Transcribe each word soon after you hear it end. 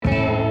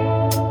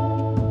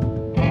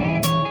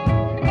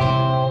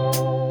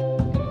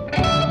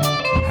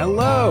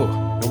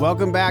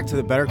welcome back to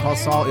the Better Call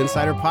Saul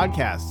Insider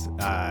Podcast.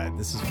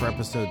 This is for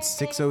episode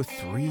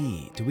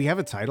 603. Do we have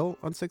a title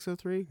on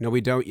 603? No,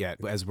 we don't yet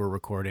as we're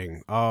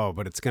recording. Oh,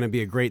 but it's going to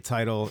be a great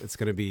title. It's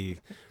going to be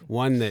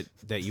one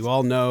that you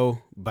all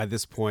know by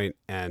this point,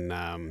 and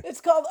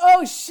it's called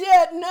 "Oh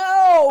Shit,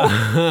 No."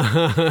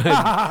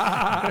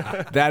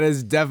 That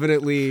is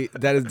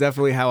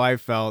definitely how I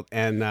felt,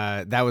 and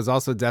that was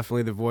also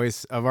definitely the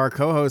voice of our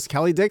co-host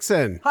Kelly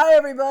Dixon. Hi,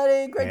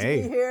 everybody. Great to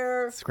be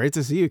here. It's great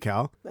to see you,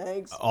 Cal.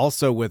 Thanks.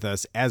 Also with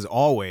us, as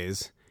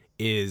always,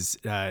 is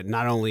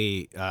not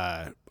only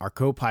our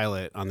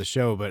co-pilot on the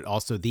show, but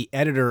also the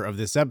editor of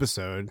this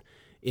episode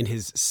in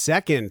his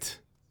second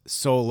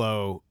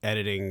solo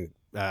editing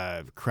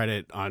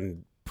credit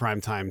on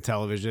primetime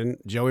television,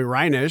 Joey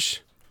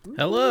Reinisch.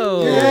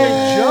 Hello.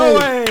 Yay,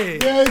 Joey.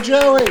 Yay,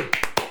 Joey.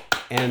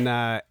 And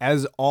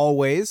as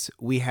always,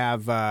 we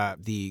have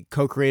the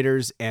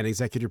co-creators and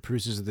executive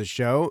producers of the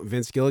show,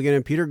 Vince Gilligan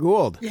and Peter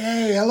Gould.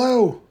 Yay,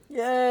 hello.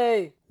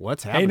 Yay.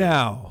 What's happening?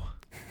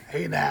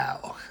 Hey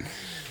now.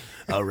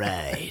 All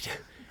right.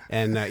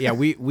 And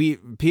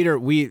Peter,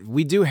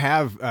 we do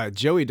have,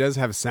 Joey does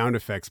have sound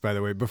effects, by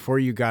the way. Before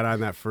you got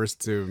on that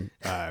first Zoom,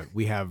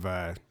 we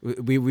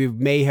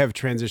may have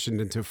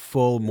transitioned into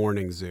full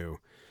morning zoo.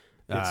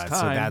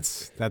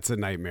 So that's a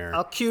nightmare.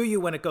 I'll cue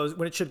you when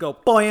it should go.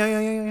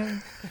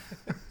 Boing.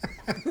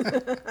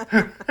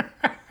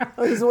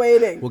 Oh, he's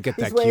waiting. We'll get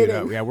that queued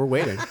up. Yeah, we're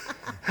waiting.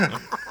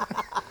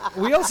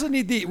 We also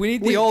need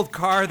the old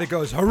car that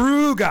goes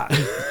Haruga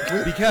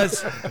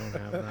because I don't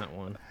have that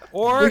one.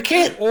 Or we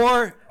can't.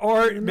 Or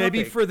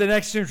maybe for the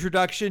next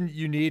introduction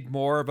you need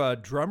more of a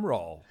drum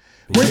roll.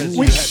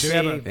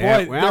 Rimshot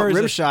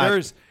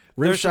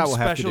There's some will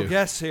have to special do.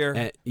 guests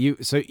here.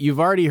 You've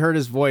already heard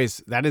his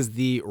voice. That is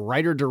the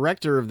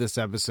writer-director of this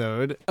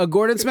episode,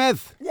 Gordon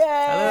Smith. Yay!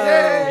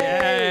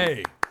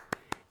 Yay!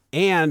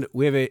 And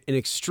we have an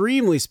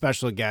extremely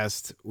special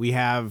guest. We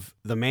have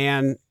the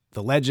man,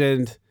 the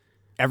legend,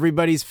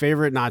 everybody's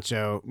favorite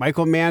nacho,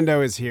 Michael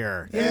Mando is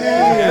here.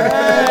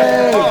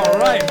 Yay! All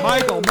right,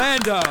 Michael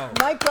Mando.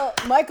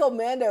 Michael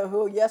Mando,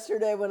 who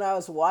yesterday when I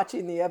was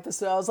watching the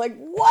episode, I was like,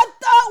 what?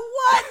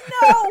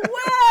 No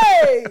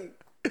way!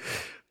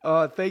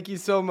 Thank you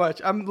so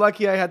much. I'm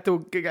lucky I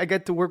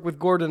get to work with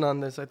Gordon on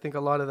this. I think a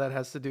lot of that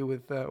has to do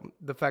with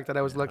the fact that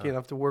I was lucky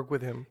enough to work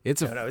with him.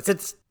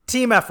 It's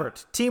team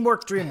effort,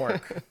 teamwork,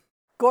 dreamwork.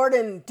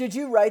 Gordon, did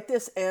you write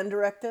this and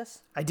direct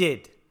this? I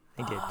did.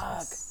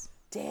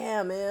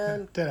 Damn,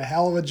 man. Did a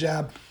hell of a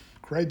job.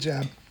 Great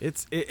job.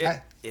 It's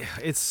cut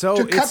so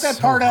that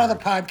part out of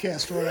the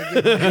podcast where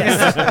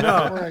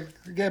I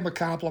gave him a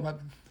compliment.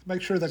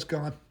 Make sure that's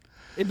gone.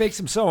 It makes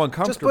him so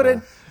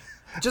uncomfortable.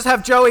 Just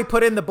have Joey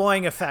put in the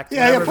Boing effect.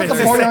 Yeah, put the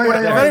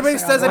Boing. If anybody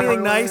says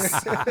anything nice,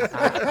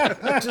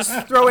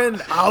 just throw in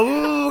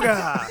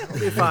 "Auga." It'll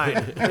be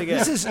fine.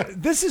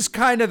 This is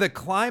kind of the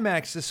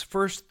climax.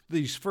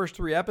 These first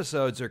three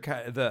episodes are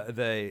kind of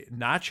the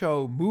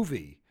Nacho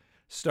movie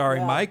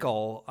starring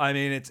Michael. I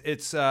mean,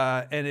 it's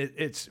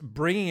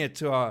bringing it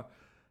to a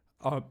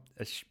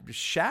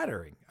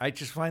shattering. I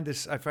find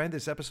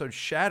this episode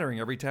shattering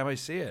every time I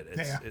see it.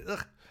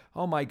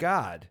 Oh my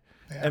God.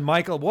 Yeah. And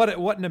Michael, what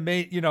an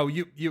amazing,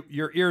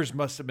 your ears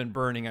must have been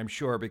burning, I'm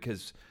sure,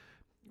 because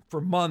for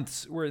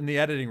months we're in the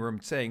editing room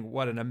saying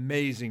what an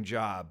amazing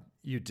job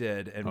you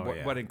did and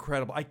what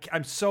incredible.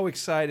 I'm so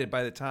excited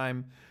by the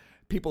time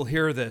people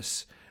hear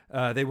this,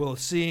 they will have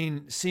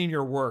seen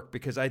your work,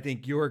 because I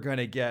think you're going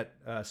to get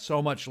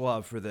so much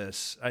love for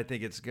this. I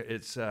think it's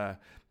you're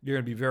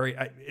going to be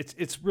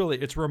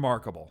it's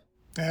remarkable.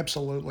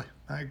 Absolutely.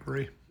 I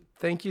agree.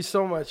 Thank you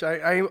so much.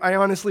 I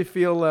honestly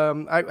feel,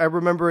 I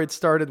remember it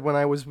started when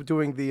I was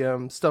doing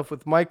the stuff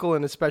with Michael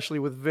and especially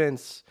with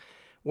Vince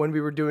when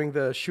we were doing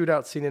the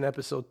shootout scene in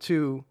episode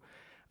 2.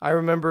 I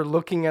remember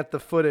looking at the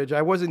footage.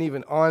 I wasn't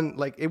even on,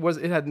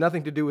 it had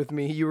nothing to do with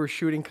me. You were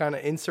shooting kind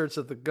of inserts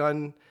of the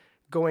gun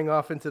going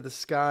off into the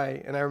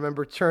sky. And I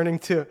remember turning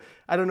to,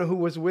 I don't know who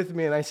was with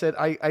me, and I said,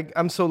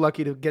 I'm so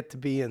lucky to get to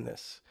be in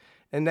this.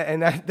 And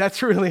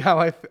that's really how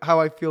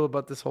I feel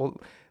about this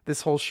whole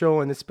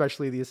show, and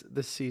especially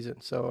this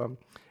season. So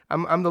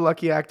I'm the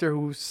lucky actor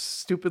who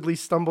stupidly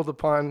stumbled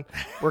upon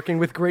working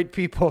with great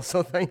people.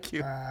 So thank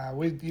you.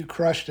 You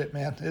crushed it,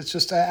 man. It's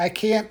just I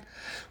can't.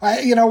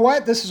 You know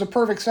what? This is a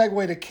perfect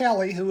segue to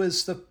Kelly, who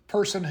is the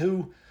person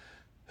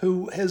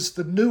who is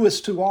the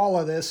newest to all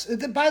of this.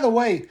 By the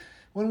way,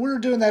 when we were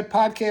doing that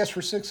podcast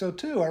for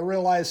 602, I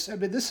realized,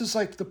 this is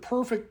like the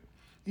perfect.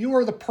 You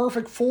are the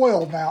perfect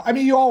foil now.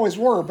 You always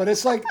were, but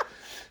it's like.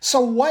 So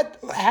what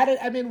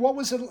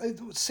was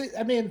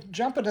it?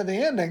 Jumping to the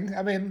ending,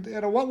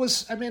 what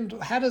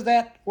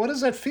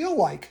does that feel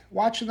like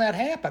watching that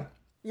happen?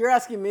 You're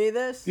asking me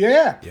this?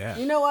 Yeah.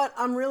 You know what?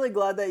 I'm really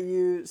glad that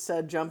you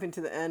said jumping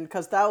to the end,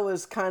 because that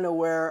was kind of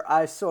where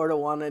I sort of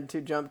wanted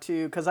to jump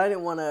to, because I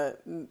wanted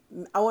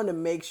to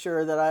make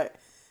sure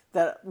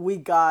that we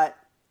got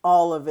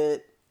all of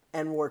it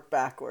and work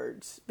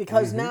backwards,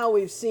 because now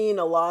we've seen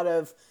a lot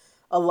of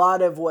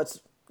what's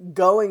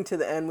going to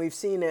the end. We've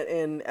seen it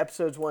in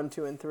episodes 1,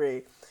 2, and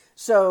 3.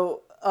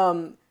 So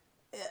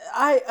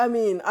I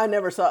mean, I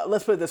never saw.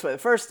 Let's put it this way: the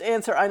first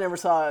answer, I never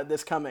saw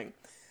this coming.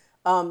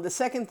 The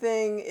second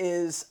thing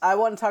is, I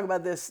want to talk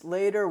about this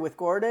later with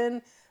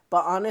Gordon,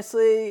 but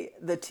honestly,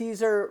 the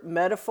teaser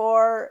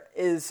metaphor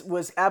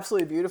was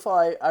absolutely beautiful.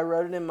 I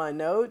wrote it in my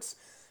notes,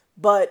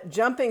 but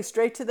jumping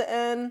straight to the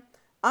end,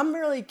 I'm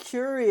really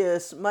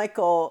curious,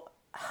 Michael.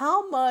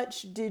 How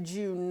much did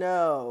you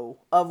know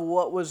of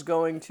what was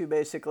going to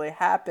basically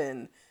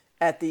happen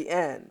at the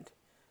end?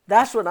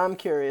 That's what I'm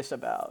curious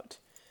about.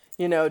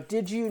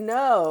 Did you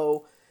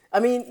know? I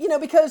mean,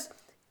 because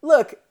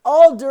look,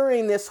 all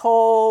during this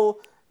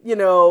whole,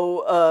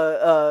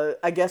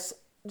 I guess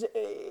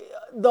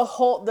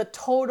the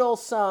total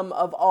sum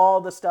of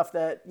all the stuff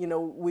that,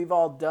 we've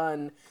all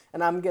done,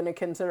 and I'm going to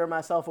consider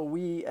myself a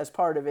we as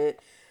part of it,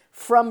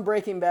 from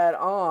Breaking Bad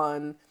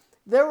on,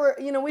 there were,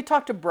 we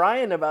talked to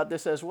Brian about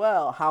this as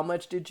well. How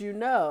much did you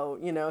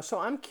know? So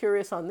I'm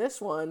curious on this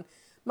one.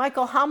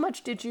 Michael, how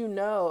much did you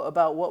know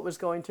about what was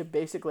going to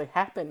basically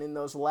happen in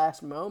those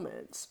last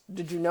moments?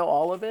 Did you know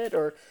all of it,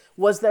 or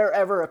was there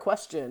ever a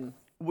question?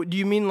 What do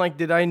you mean, like,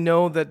 did I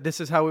know that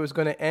this is how it was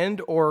going to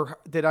end, or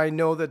did I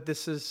know that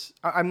this is...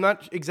 I'm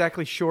not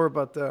exactly sure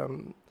about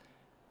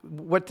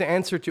what to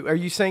answer to. Are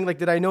you saying, like,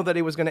 did I know that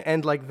it was going to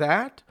end like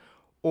that?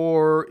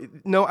 Or...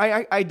 No,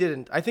 I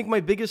didn't. I think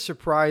my biggest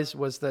surprise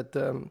was that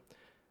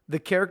the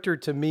character,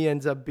 to me,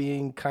 ends up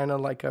being kind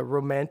of like a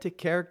romantic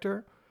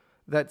character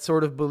that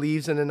sort of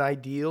believes in an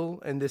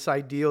ideal, and this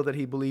ideal that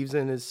he believes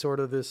in is sort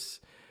of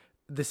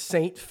the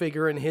saint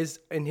figure in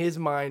his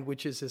mind,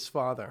 which is his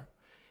father.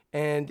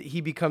 And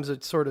he becomes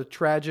a sort of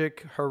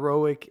tragic,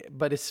 heroic,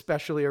 but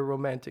especially a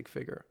romantic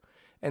figure.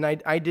 And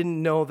I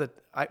didn't know that,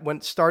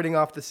 when starting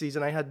off the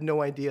season, I had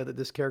no idea that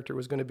this character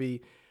was going to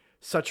be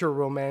such a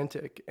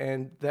romantic,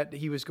 and that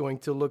he was going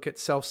to look at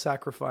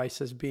self-sacrifice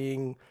as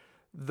being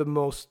the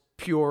most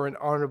pure and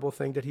honorable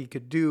thing that he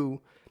could do.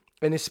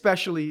 And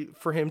especially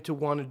for him to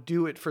want to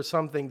do it for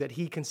something that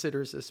he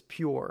considers as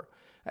pure.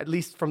 At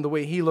least from the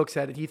way he looks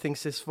at it, he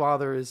thinks his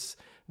father is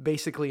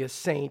basically a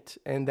saint,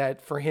 and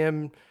that for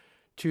him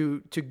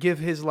to give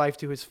his life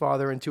to his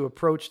father and to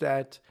approach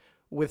that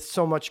with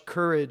so much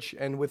courage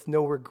and with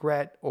no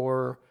regret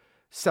or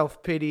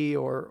self-pity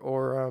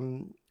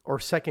or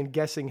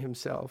second-guessing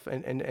himself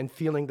and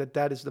feeling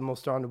that is the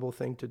most honorable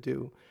thing to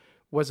do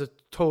was a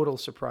total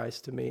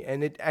surprise to me.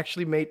 And it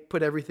actually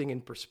put everything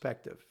in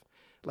perspective.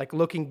 Like,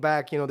 looking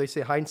back, they say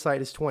hindsight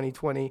is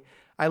 20/20.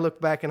 I look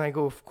back and I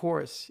go, of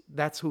course,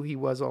 that's who he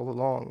was all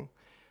along.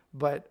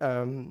 But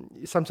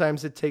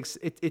sometimes it takes,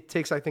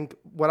 I think,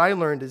 what I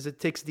learned is it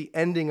takes the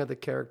ending of the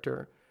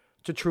character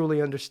to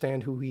truly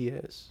understand who he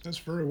is. That's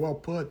very well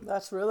put.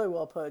 That's really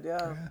well put,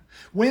 yeah.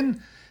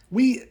 When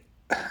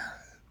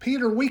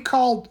Peter, we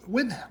called,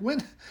 when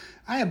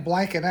I am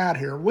blanking out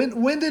here.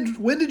 When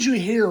did you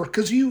hear?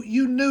 Because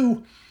you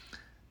knew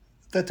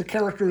that the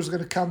character was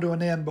going to come to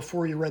an end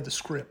before you read the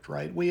script,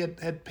 right? We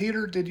had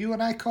Peter. Did you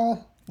and I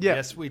call? Yeah.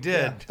 Yes, we did.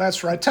 Yeah,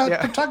 that's right. Talk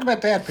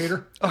about that,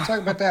 Peter. Talk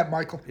about that,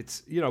 Michael.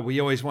 It's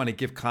we always want to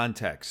give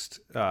context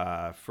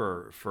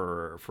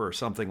for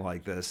something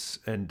like this,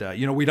 and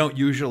we don't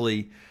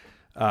usually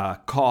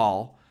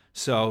call.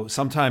 So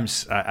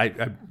sometimes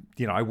I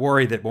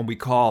worry that when we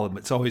call them,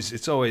 it's always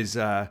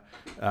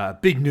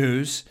big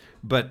news.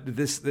 But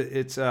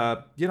it's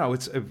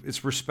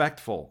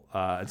respectful,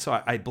 and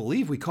so I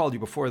believe we called you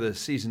before the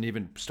season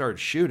even started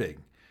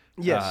shooting.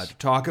 Yes, to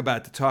talk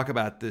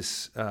about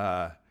this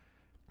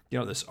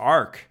this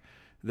arc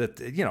that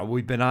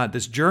we've been on,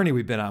 this journey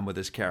we've been on with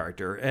this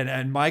character.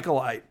 And Michael,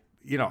 I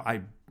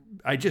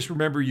just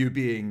remember you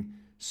being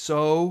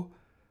so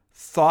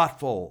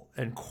thoughtful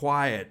and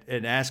quiet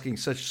and asking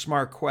such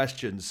smart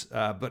questions.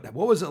 But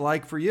what was it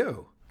like for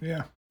you?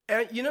 Yeah.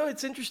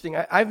 It's interesting.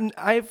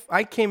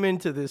 I came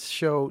into this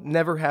show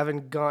never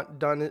having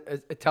done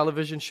a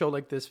television show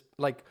like this,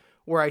 like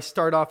where I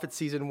start off at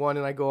season 1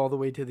 and I go all the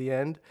way to the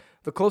end.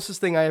 The closest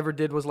thing I ever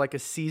did was like a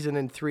season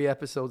and 3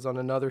 episodes on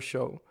another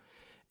show.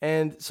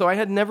 And so I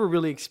had never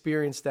really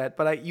experienced that,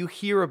 but you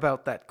hear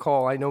about that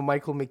call. I know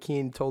Michael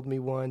McKean told me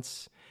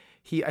once,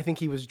 I think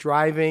he was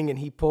driving and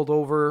he pulled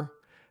over.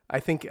 I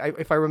think,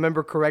 if I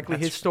remember correctly,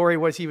 his story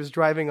was he was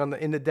driving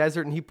in the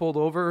desert and he pulled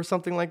over or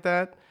something like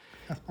that.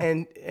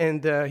 and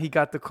he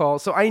got the call.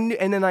 So I knew,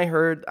 and then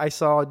I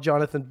saw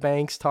Jonathan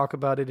Banks talk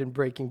about it in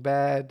Breaking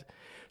Bad.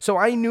 So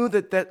I knew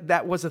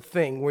that was a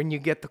thing when you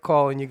get the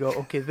call and you go,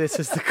 okay, this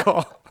is the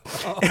call.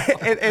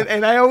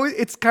 and I always,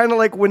 it's kind of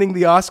like winning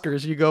the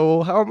Oscars. You go,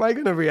 well, how am I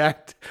going to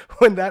react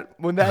when that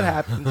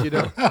happens?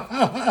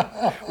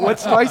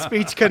 What's my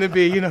speech going to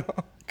be?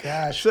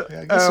 Gosh,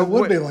 I guess it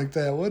would be like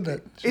that, wouldn't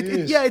it?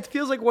 It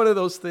feels like one of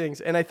those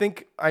things. And I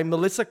think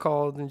Melissa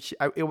called, and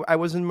I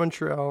was in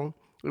Montreal.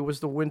 It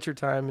was the winter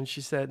time, and she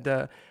said,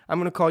 I'm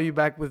going to call you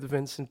back with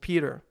Vince and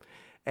Peter.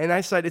 And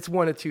I said, it's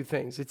one of two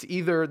things. It's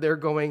either they're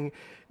going,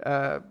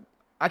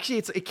 actually,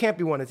 it can't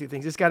be one of two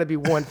things. It's got to be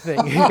one thing.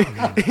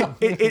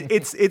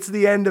 It's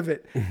the end of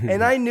it.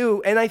 And I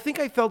knew, and I think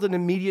I felt an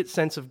immediate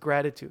sense of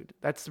gratitude.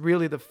 That's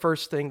really the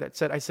first thing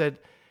I said,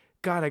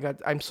 God,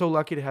 I'm so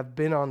lucky to have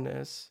been on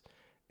this.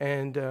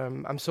 and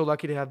I'm so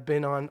lucky to have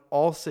been on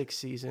all 6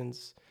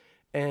 seasons.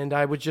 And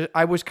I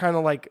was kind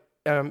of like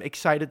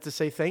excited to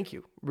say thank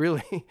you,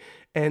 really.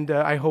 And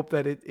I hope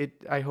that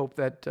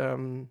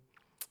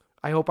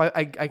I hope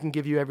I can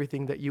give you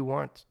everything that you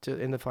want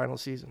in the final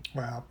season.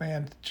 Wow,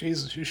 man,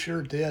 Jesus, you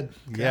sure did.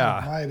 God Yeah.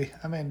 Almighty.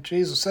 I mean,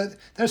 Jesus,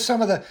 there's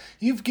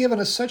you've given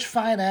us such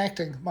fine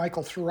acting,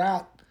 Michael,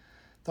 throughout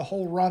the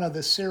whole run of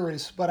this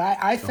series. But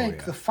I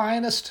think the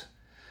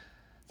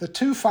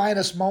 2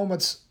 finest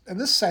moments, and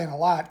this is saying a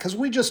lot, because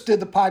we just did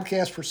the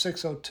podcast for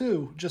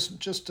 602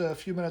 just a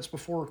few minutes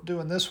before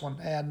doing this one,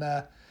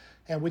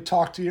 and we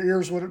talked to your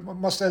ears.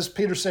 As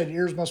Peter said,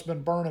 your ears must have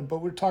been burning.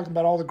 But we're talking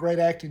about all the great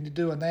acting you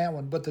do in that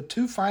one. But the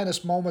 2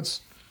 finest moments,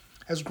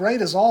 as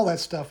great as all that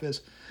stuff is,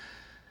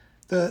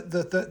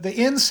 the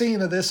end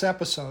scene of this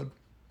episode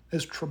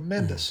is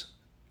tremendous.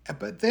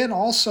 But then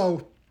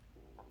also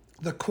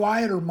the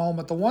quieter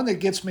moment, the one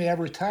that gets me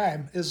every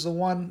time, is the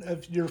one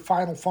of your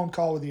final phone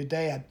call with your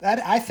dad.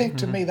 That, I think,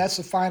 to me, that's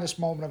the finest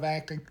moment of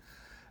acting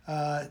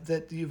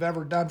that you've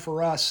ever done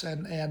for us,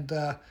 and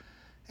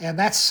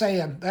that's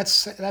saying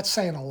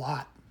a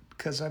lot,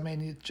 because I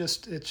mean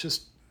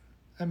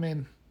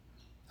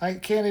I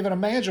can't even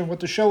imagine what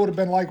the show would have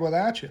been like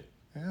without you.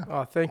 Yeah.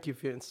 Oh, thank you,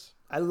 Vince.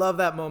 I love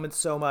that moment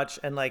so much.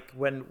 And like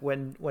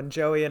when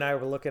Joey and I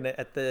were looking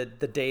at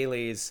the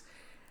dailies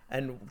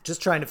and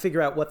just trying to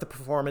figure out what the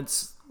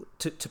performance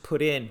to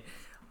put in,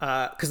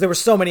 because there were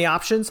so many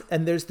options.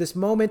 And there's this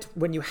moment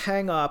when you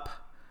hang up,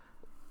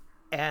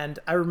 and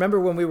I remember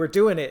when we were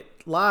doing it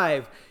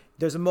live,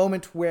 there's a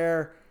moment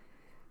where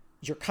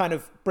you're kind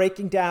of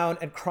breaking down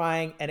and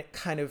crying, and it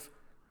kind of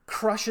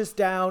crushes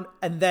down,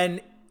 and then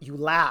you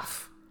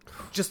laugh.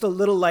 Just a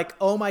little like,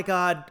 oh my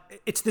God,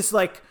 it's this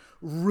like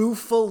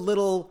rueful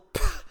little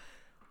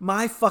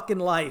my fucking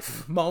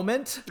life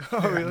moment.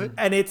 Oh, really?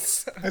 And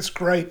That's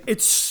great.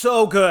 it's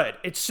so good.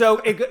 It's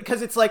so,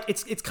 because it's like,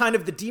 it's kind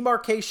of the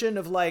demarcation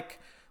of like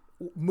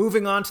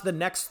moving on to the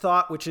next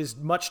thought, which is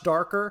much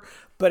darker,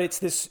 but it's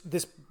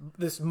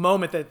this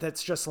moment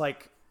that's just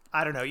like,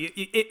 I don't know.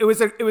 It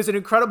was an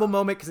incredible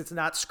moment because it's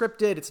not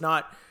scripted. It's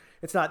not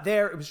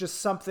there. It was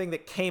just something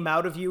that came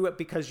out of you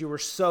because you were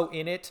so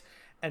in it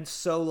and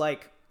so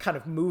like kind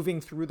of moving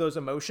through those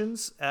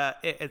emotions.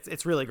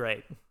 It's really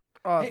great.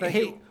 Oh, thank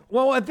you.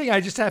 Well, one thing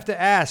I just have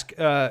to ask,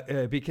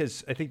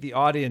 because I think the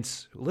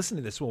audience listening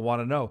to this will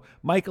want to know.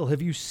 Michael,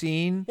 have you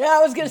seen Yeah, I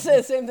was gonna say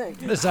the same thing.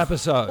 this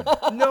episode?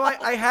 No,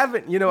 I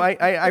haven't. You know,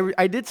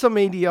 I did some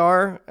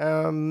ADR,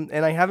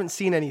 and I haven't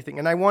seen anything.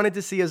 And I wanted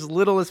to see as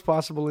little as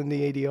possible in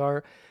the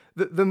ADR.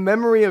 The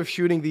memory of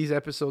shooting these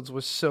episodes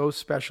was so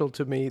special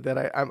to me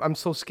that I'm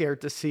so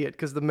scared to see it,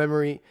 because the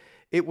memory,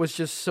 it was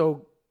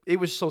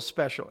so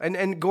special.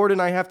 And Gordon,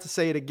 I have to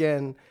say it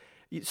again,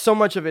 so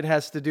much of it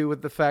has to do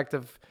with the fact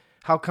of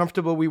how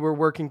comfortable we were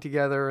working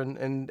together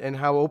and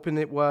how open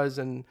it was.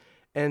 And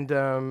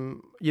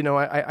you know,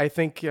 I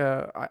think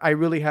I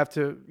really have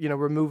to, you know,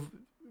 remove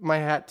my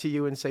hat to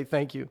you and say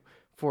thank you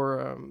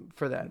for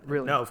that.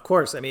 Really. No, of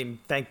course. I mean,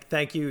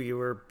 thank you. You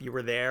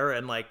were there,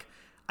 and like,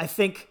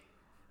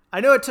 I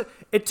know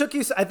it took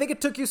you. I think it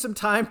took you some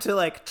time to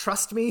like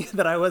trust me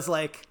that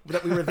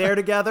that we were there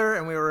together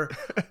and we were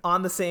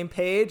on the same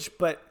page.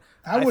 But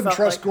I wouldn't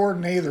trust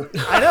Gordon either.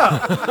 I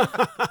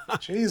know.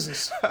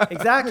 Jesus.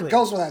 Exactly. It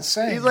goes without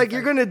saying. He's like,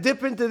 you're going to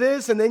dip into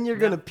this, and then you're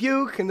going to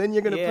puke, and then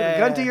you're going to put a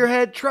gun to your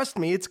head. Trust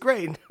me, it's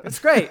great. It's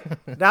great.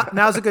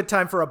 Now's a good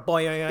time for a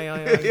boy.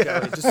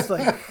 Just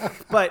like,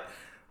 but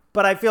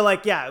I feel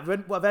like,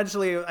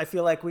 eventually I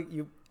feel like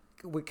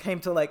we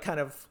came to like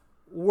kind of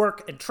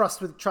work and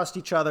trust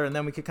each other, and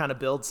then we could kind of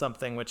build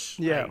something,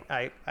 which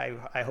I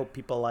hope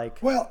people like.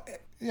 Well,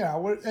 you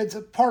know, it's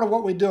a part of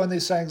what we do in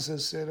these things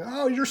is,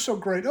 oh, you're so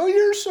great. Oh,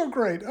 you're so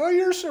great. Oh,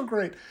 you're so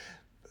great.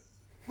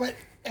 But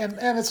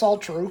and it's all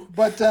true.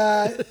 But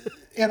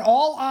in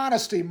all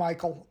honesty,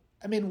 Michael,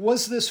 I mean,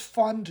 was this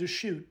fun to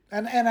shoot?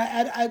 And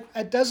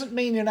it doesn't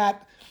mean you're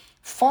not.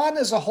 Fun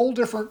is a whole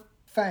different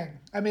thing.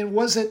 I mean,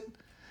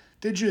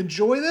 did you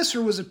enjoy this,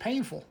 or was it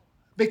painful?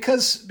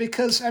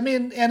 Because I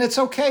mean, and it's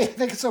okay. I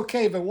think it's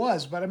okay if it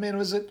was. But I mean,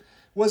 was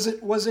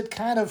it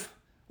kind of.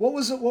 What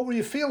was it? What were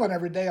you feeling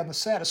every day on the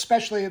set,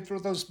 especially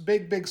for those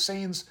big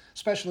scenes,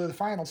 especially the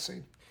final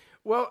scene?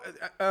 Well,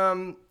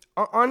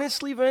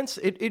 honestly, Vince,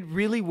 it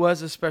really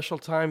was a special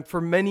time for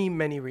many,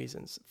 many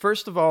reasons.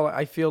 First of all,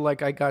 I feel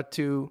like I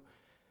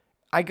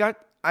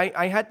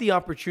had the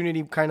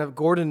opportunity, kind of,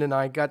 Gordon and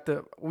I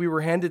we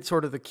were handed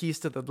sort of the keys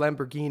to the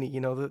Lamborghini, you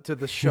know, to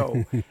the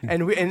show.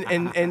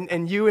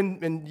 and you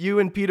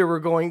and Peter were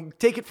going,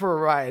 take it for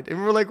a ride.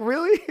 And we're like,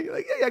 really?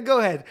 Like, yeah, go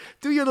ahead.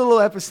 Do your little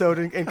episode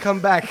and come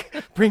back.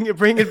 Bring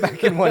it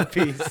back in one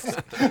piece.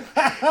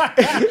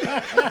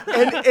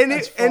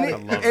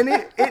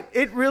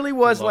 It really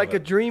was like a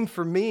dream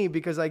for me,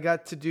 because I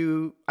got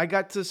to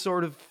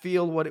sort of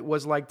feel what it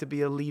was like to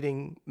be a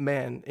leading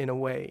man in a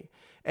way.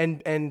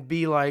 And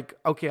be like,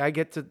 okay, I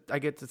get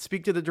to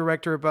speak to the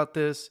director about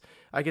this.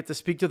 I get to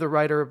speak to the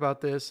writer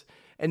about this.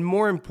 And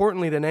more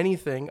importantly than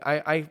anything,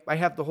 I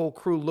have the whole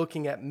crew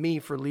looking at me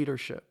for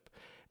leadership.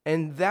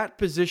 And that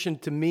position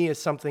to me is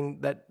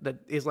something that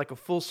is like a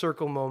full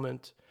circle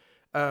moment.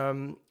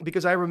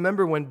 Because I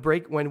remember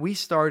when we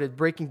started,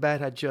 Breaking Bad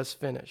had just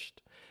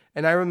finished.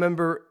 And I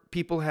remember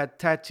people had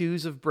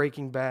tattoos of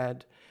Breaking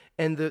Bad,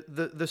 and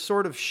the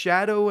sort of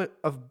shadow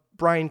of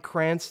Bryan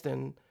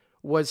Cranston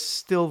was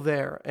still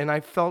there. And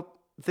I felt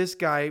this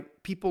guy,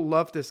 people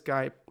loved this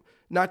guy,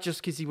 not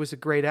just because he was a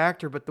great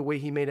actor, but the way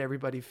he made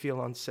everybody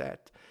feel on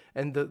set.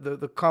 And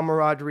the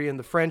camaraderie and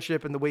the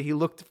friendship and the way he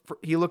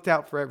looked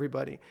out for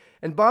everybody.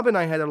 And Bob and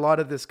I had a lot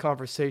of this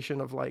conversation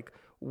of like,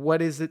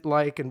 what is it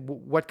like and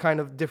what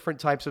kind of different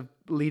types of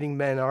leading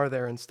men are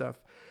there and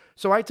stuff.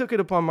 So I took it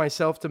upon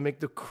myself to make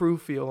the crew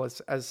feel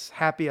as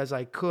happy as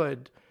I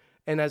could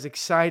and as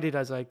excited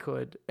as I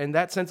could. And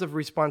that sense of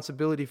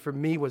responsibility for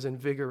me was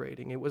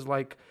invigorating. It was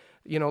like,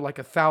 like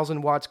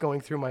 1,000 watts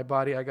going through my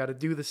body. I got to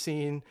do the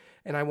scene,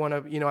 and I want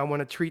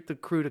to treat the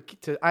crew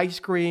to ice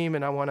cream,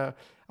 and I want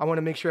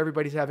to make sure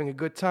everybody's having a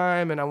good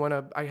time, and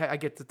I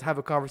get to have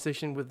a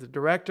conversation with the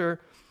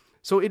director.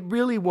 So it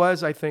really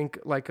was, I think,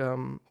 like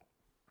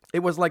it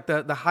was like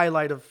the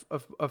highlight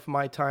of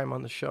my time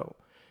on the show,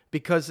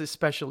 because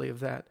especially of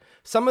that.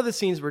 Some of the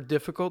scenes were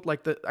difficult,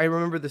 like I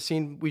remember the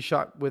scene we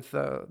shot with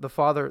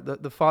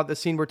the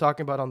scene we're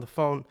talking about on the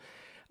phone.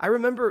 I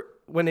remember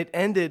when it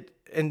ended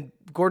and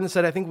Gordon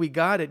said, "I think we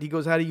got it." He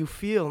goes, "How do you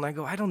feel?" And I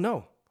go, "I don't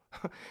know."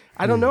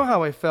 I don't know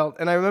how I felt.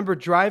 And I remember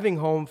driving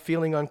home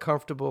feeling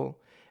uncomfortable.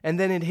 And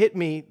then it hit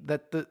me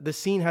that the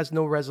scene has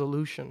no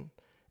resolution.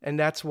 And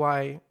that's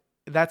why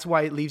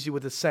it leaves you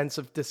with a sense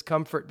of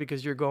discomfort,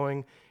 because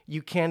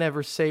you can't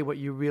ever say what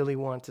you really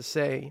want to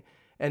say.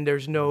 And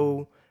there's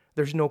no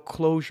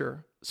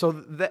closure. So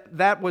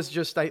that was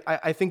just,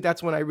 I think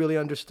that's when I really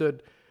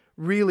understood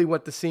really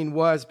what the scene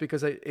was,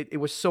 because it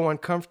was so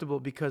uncomfortable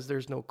because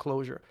there's no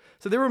closure.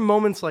 So there were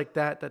moments like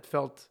that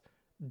felt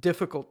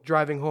difficult,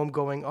 driving home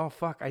going, oh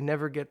fuck, I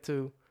never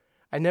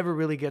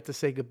really get to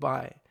say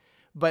goodbye.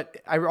 But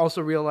I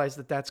also realized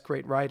that that's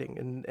great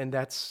writing, and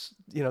that's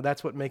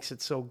what makes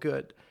it so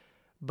good.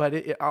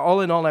 But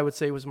all in all, I would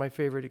say it was my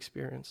favorite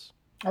experience.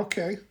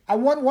 Okay. I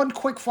want one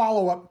quick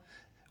follow-up.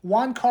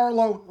 Juan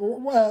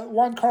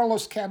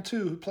Carlos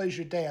Cantu, who plays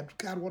your dad.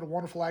 God, what a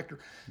wonderful actor.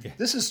 Yeah.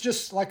 This is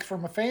just like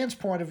from a fan's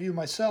point of view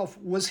myself.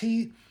 Was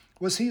he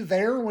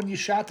there when you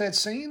shot that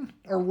scene?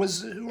 Or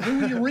who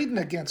were you reading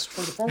against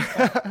for the phone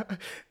call?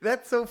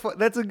 That's so fun.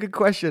 That's a good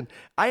question.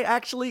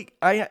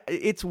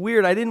 It's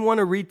weird. I didn't want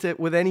to read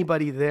it with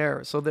anybody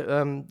there. So the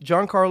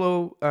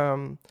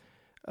Giancarlo,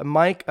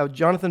 Mike,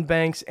 Jonathan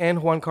Banks,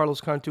 and Juan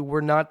Carlos Cantu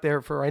were not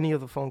there for any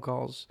of the phone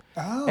calls.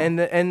 Oh. Rich,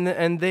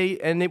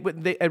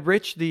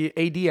 the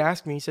AD,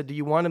 asked me. He said, "Do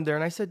you want him there?"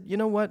 And I said, "You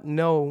know what?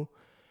 No."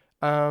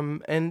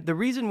 And the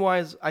reason why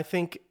is I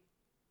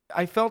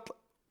felt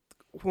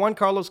Juan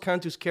Carlos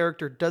Cantu's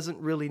character doesn't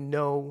really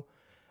know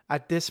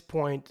at this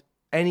point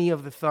any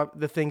of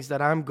the things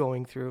that I'm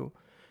going through,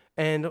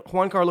 and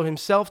Juan Carlo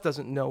himself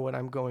doesn't know what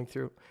I'm going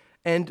through.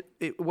 And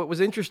what was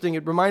interesting,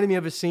 it reminded me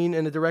of a scene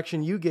in the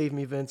direction you gave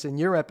me, Vince, in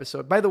your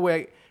episode. By the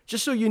way,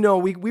 just so you know,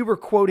 we were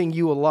quoting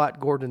you a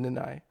lot, Gordon and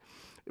I,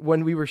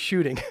 when we were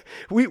shooting.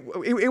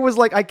 It was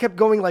like I kept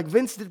going like,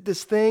 Vince did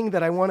this thing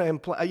that I want to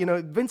imply.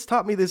 Vince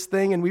taught me this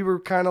thing, and we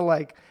were kind of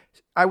like,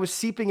 I was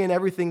seeping in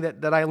everything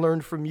that I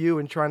learned from you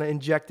and trying to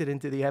inject it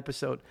into the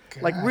episode.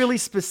 Gosh. Like really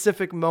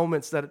specific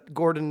moments that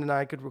Gordon and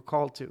I could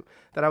recall to.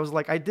 That I was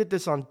like, I did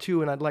this on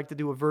 2, and I'd like to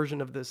do a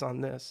version of this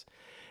on this.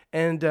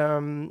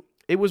 And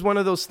it was one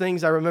of those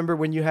things. I remember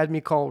when you had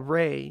me call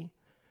Ray,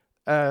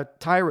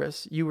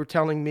 Tyrus, you were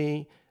telling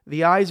me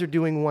the eyes are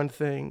doing one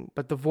thing,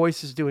 but the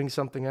voice is doing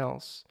something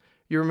else.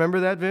 You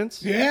remember that,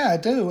 Vince? Yeah, I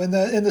do. In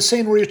the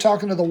scene where you're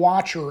talking to the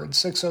Watcher in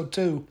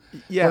 602,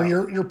 yeah,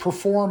 where you're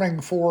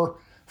performing for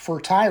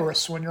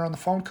Tyrus when you're on the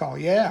phone call.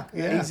 Yeah.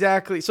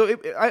 Exactly. So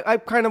I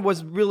kind of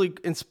was really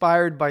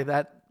inspired by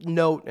that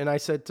note, and I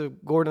said to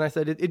Gordon,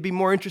 it'd be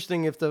more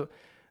interesting if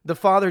the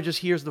father just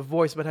hears the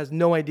voice but has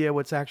no idea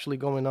what's actually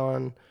going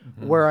on,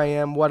 where I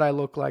am, what I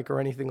look like, or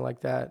anything like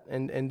that.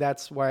 And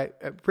that's why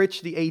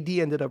Rich, the AD,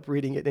 ended up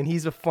reading it. And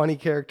he's a funny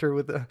character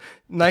with a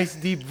nice,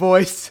 deep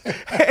voice.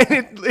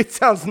 And it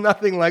sounds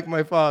nothing like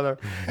my father.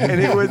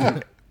 And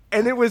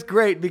it was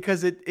great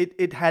because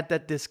it had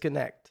that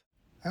disconnect.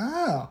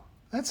 Oh,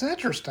 that's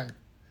interesting.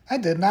 I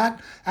did not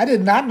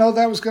know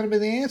that was going to be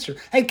the answer.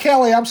 Hey,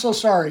 Kelly, I'm so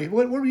sorry.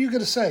 What were you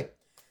going to say?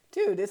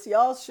 Dude, it's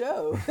y'all's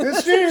show. We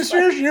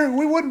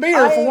wouldn't be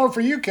here if it weren't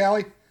for you,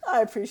 Kelly.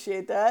 I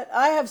appreciate that.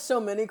 I have so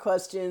many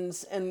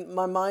questions, and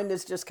my mind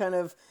is just kind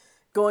of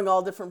going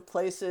all different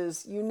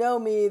places. You know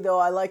me, though.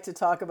 I like to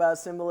talk about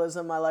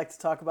symbolism. I like to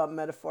talk about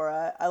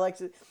metaphor.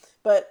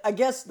 But I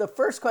guess the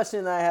first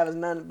question that I have is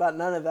about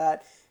none of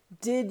that.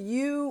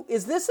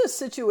 Is this a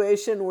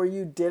situation where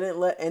you didn't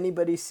let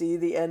anybody see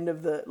the end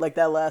of that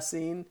last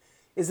scene?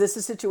 Is this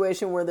a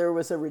situation where there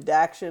was a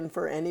redaction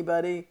for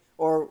anybody?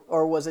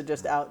 Or was it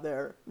just out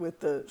there with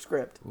the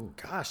script? Ooh,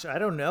 gosh, I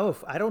don't know.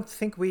 I don't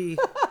think we...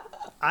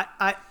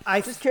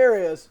 I just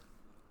curious.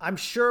 I'm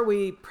sure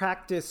we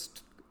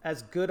practiced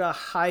as good a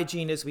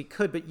hygiene as we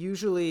could, but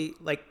usually,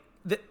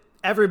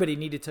 everybody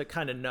needed to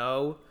kind of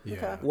know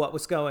Yeah. what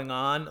was going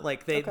on.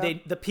 Like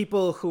Okay. the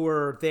people who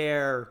were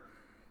there,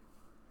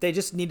 they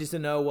just needed to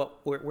know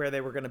where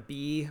they were going to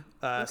be.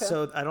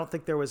 So I don't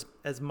think there was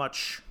as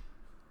much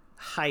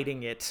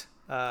hiding it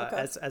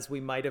as we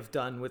might have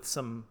done with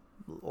some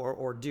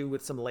or do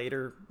with some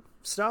later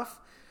stuff.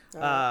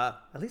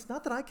 At least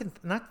not that I can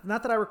not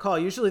that I recall.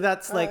 Usually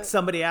that's like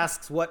somebody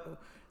asks what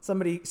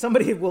somebody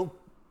will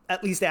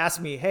at least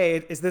ask me,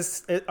 hey,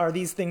 are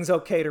these things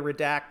okay to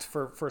redact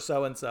for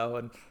so and so?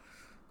 And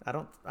I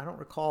don't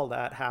recall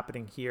that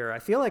happening here. I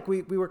feel like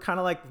we were kind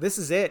of like, this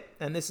is it,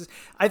 and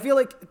I feel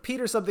like,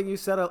 Peter, something you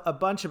said a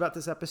bunch about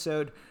this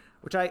episode,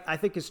 which I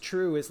think is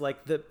true, is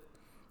like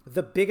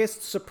the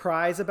biggest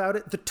surprise about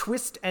it, the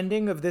twist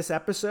ending of this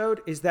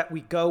episode is that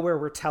we go where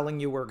we're telling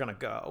you we're gonna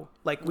go.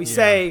 Like we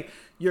say,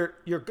 you're,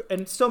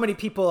 and so many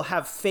people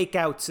have fake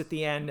outs at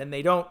the end, and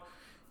they don't,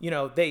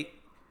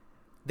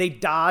 they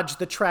dodge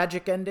the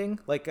tragic ending.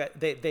 Like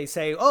they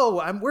say,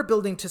 oh, we're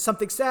building to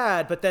something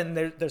sad, but then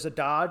there's a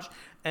dodge.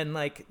 And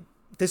like,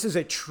 this is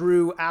a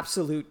true,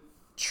 absolute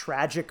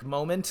tragic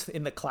moment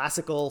in the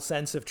classical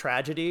sense of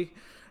tragedy.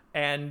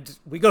 And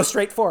we go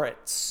straight for it.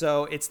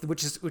 So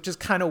which is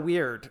kind of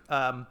weird.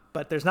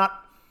 But there's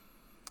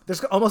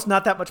almost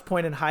not that much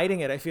point in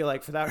hiding it, I feel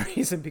like, for that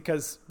reason,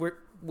 because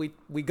we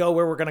go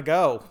where we're going to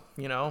go,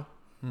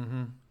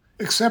 Mm-hmm.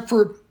 Except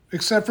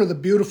for the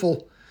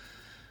beautiful,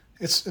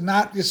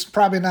 it's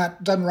probably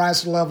not, doesn't rise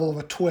to the level of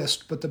a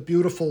twist, but the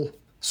beautiful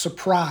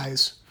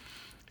surprise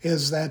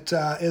is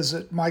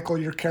that Michael,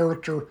 your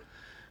character,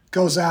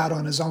 goes out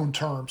on his own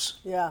terms.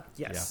 Yeah.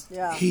 Yes.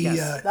 Yeah.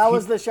 Yes. That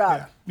was the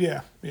shot.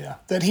 Yeah.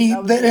 That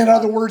in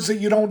other words, that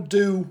you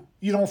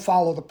don't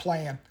follow the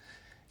plan.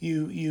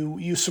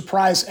 You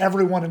surprise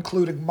everyone,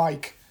 including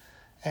Mike,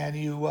 and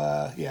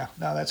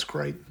that's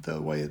great. The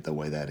way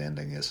that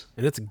ending is,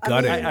 And it's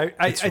gutting.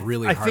 It's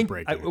really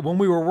heartbreaking. Think when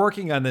we were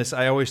working on this,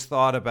 I always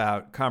thought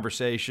about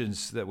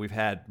conversations that we've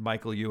had,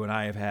 Michael, you and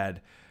I have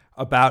had,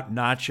 about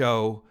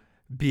Nacho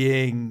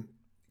being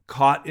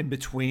caught in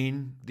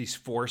between these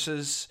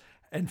forces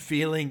and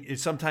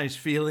sometimes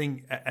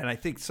feeling, and I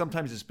think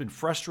sometimes it's been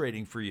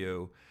frustrating for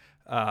you,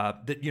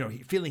 that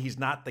feeling he's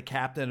not the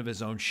captain of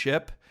his own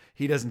ship.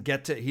 He doesn't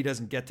get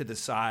to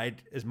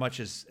decide as much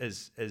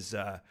as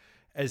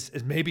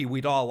maybe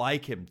we'd all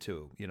like him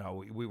to.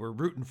 We were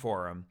rooting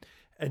for him,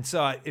 and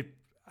so I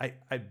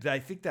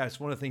think that's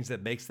one of the things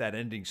that makes that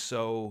ending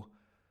so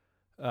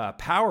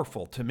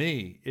powerful to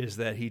me, is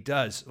that he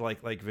does,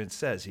 like Vince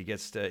says, he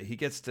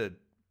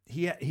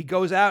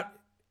goes out.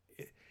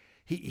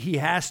 He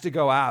has to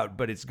go out,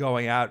 but it's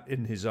going out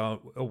in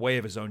a way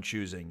of his own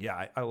choosing.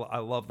 Yeah, I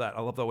love that.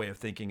 I love the way of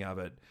thinking of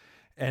it,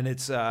 and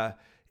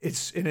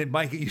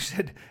Mike, you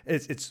said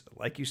it's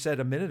like you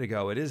said a minute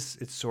ago.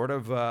 It's sort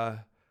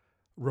of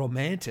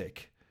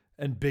romantic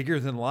and bigger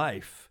than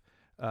life,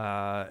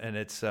 and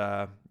it's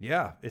awful.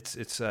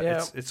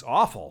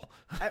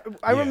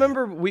 I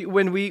remember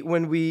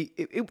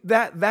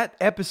that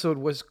episode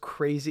was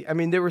crazy. I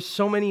mean, there were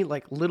so many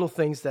like little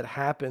things that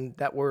happened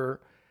that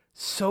were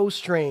so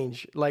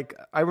strange. Like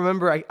I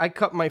remember I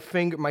cut my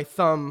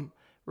thumb.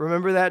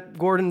 Remember that,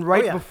 Gordon?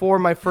 Right before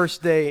my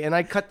first day, and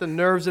I cut the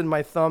nerves in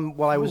my thumb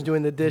while I was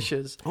doing the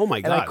dishes. Oh my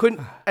God!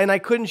 And I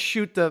couldn't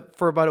shoot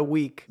for about a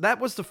week.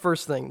 That was the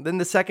first thing. Then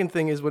the second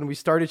thing is when we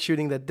started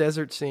shooting that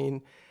desert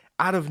scene.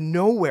 Out of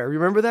nowhere,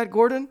 remember that,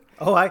 Gordon?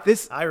 Oh, I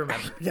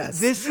remember.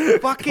 Yes, this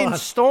fucking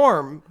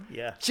storm,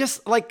 yeah,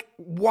 just like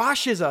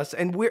washes us,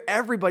 and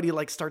everybody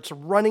like starts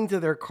running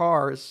to their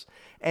cars,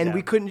 and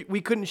we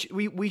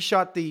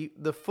shot the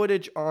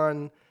footage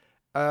on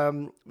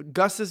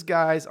Gus's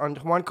guys, on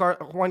Juan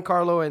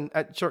Carlo and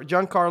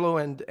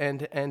Giancarlo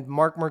and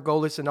Mark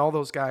Margolis and all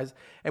those guys,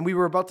 and we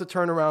were about to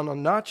turn around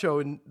on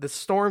Nacho, and the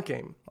storm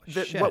came.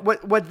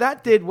 What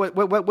that did, what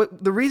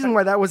the reason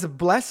why that was a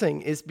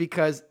blessing is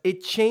because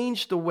it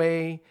changed the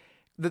way.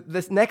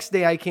 This next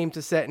day I came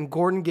to set, and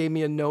Gordon gave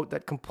me a note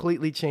that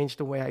completely changed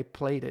the way I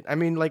played it. I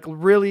mean, like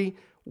really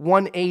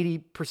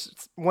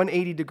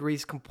 180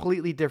 degrees,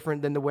 completely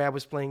different than the way I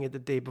was playing it the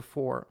day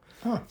before.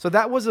 So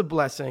that was a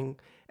blessing.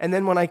 And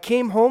then when I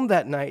came home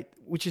that night,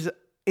 which is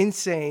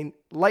insane,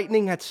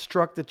 lightning had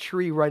struck the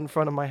tree right in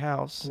front of my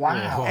house.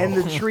 Wow. And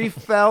the tree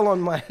fell on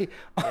my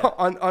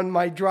on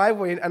my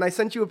driveway, and I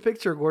sent you a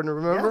picture, Gordon,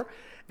 remember?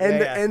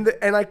 Yeah.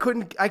 And I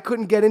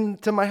couldn't get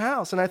into my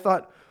house, and I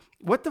thought,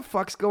 what the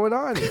fuck's going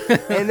on?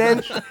 And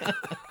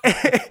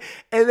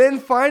then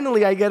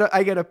finally I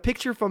get a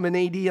picture from an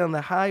AD on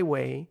the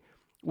highway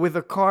with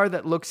a car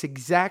that looks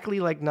exactly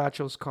like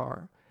Nacho's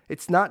car.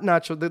 It's not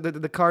Nacho,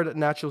 the car that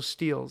Nacho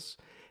steals.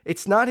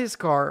 It's not his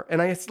car,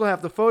 and I still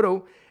have the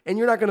photo, and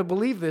you're not going to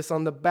believe this.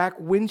 On the back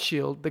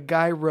windshield, the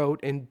guy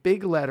wrote in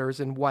big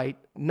letters in white,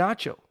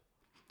 Nacho,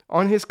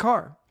 on his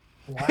car.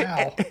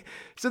 Wow.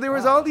 So there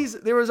was all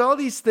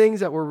these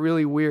things that were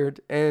really weird,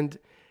 and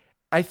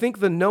I think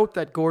the note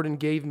that Gordon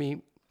gave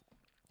me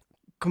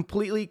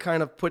completely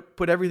kind of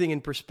put everything in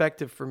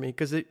perspective for me,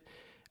 because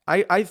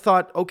I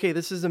thought, okay,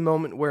 this is a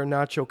moment where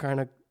Nacho kind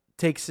of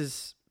takes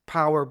his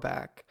power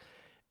back.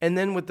 And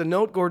then with the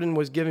note Gordon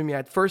was giving me,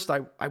 at first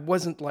I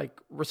wasn't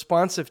like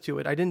responsive to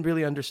it. I didn't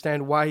really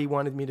understand why he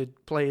wanted me to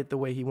play it the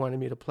way he wanted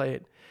me to play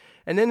it.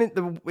 And then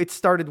it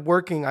started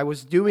working. I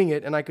was doing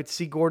it, and I could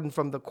see Gordon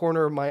from the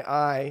corner of my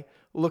eye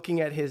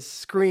looking at his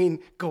screen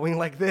going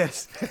like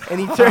this. And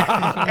he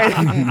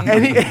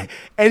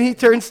and he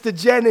turns to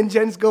Jen, and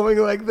Jen's going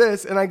like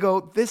this. And I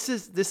go, this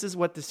is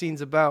what the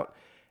scene's about.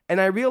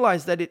 And I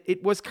realized that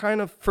it was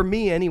kind of, for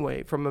me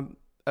anyway, from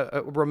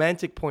a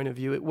romantic point of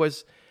view, it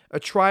was a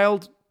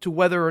trial to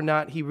whether or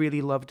not he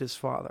really loved his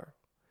father.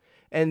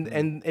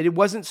 And it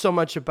wasn't so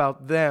much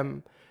about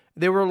them.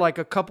 There were like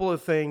a couple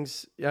of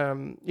things,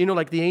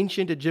 like the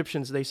ancient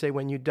Egyptians, they say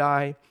when you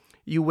die,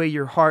 you weigh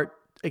your heart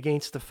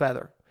against the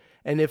feather.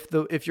 And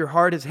if your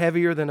heart is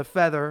heavier than a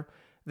feather,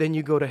 then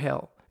you go to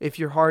hell. If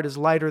your heart is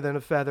lighter than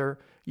a feather,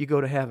 you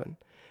go to heaven.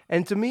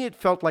 And to me, it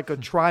felt like a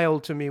trial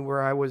to me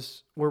where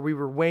we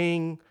were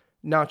weighing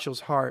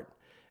Nacho's heart.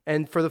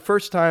 And for the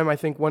first time, I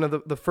think one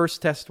of the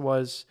first test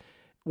was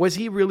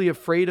he really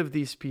afraid of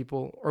these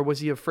people, or was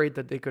he afraid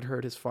that they could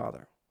hurt his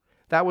father?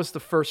 That was the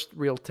first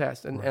real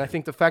test. And I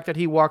think the fact that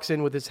he walks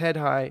in with his head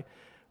high,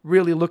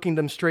 really looking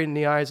them straight in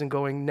the eyes and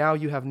going, now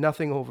you have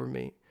nothing over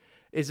me,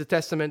 is a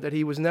testament that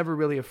he was never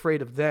really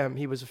afraid of them.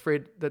 He was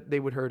afraid that they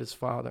would hurt his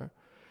father.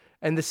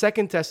 And the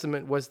second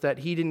testament was that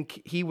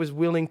he was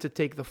willing to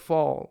take the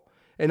fall.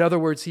 In other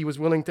words, he was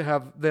willing to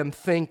have them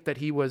think that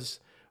he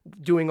was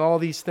doing all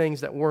these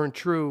things that weren't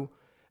true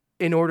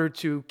in order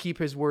to keep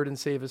his word and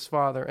save his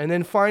father. And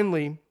then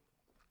finally,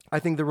 I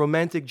think the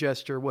romantic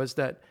gesture was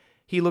that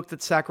he looked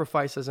at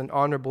sacrifice as an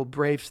honorable,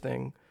 brave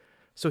thing.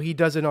 So he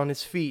does it on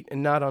his feet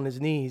and not on his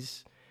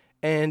knees.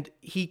 And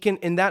he can,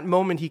 in that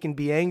moment, he can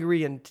be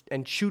angry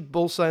and shoot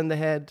Bulsa in the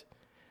head,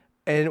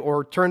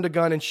 or turn the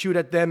gun and shoot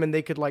at them, and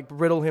they could like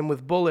riddle him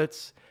with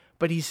bullets.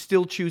 But he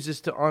still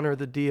chooses to honor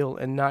the deal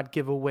and not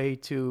give away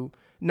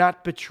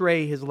not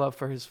betray his love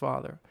for his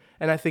father.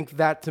 And I think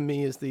that to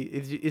me is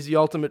the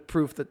ultimate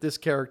proof that this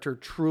character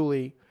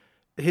truly,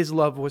 his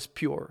love was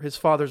pure. His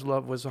father's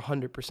love was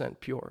 100%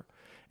 pure.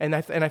 And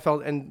I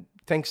felt, and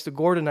thanks to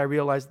Gordon, I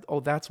realized, oh,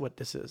 that's what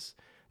this is.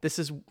 This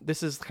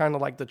is kind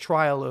of like the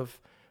trial of,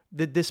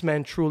 did this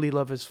man truly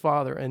love his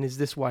father, and is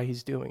this why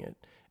he's doing it?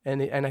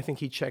 And I think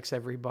he checks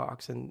every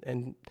box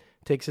and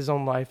takes his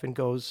own life and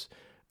goes,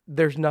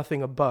 there's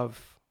nothing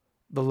above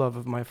the love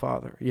of my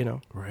father,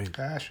 Right.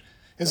 Gosh,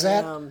 is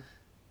that?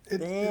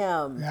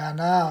 Damn. Yeah,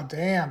 no,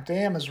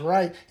 damn is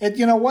right.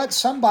 You know what?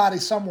 Somebody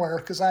somewhere,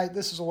 because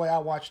this is the way I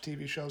watch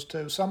TV shows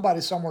too.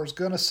 Somebody somewhere is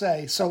going to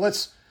say, so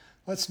let's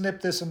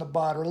nip this in the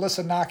bud, or let's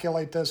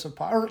inoculate this,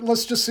 or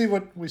let's just see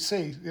what we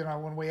see,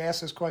 when we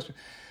ask this question.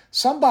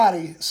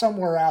 Somebody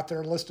somewhere out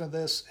there listening to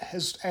this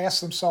has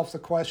asked themselves the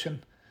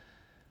question,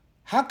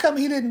 how come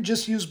he didn't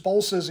just use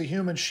Bulsa as a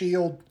human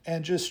shield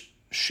and just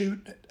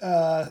shoot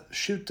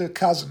the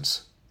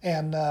cousins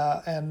and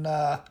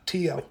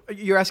Tio?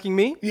 You're asking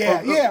me?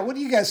 Yeah. What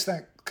do you guys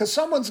think? Because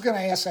someone's going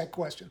to ask that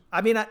question.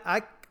 I mean,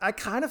 I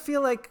kind of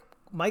feel like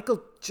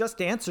Michael just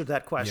answered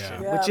that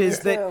question, Yeah, which is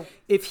me that too.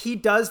 if he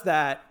does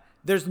that,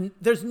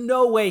 there's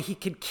no way he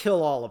could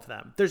kill all of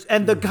them.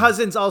 The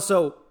cousins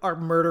also are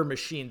murder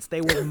machines.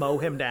 They will mow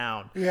him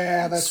down.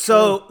 Yeah, that's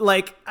so true.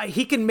 like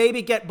he can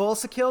maybe get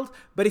Bulsa killed,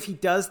 but if he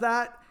does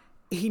that,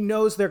 he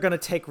knows they're going to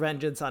take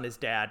vengeance on his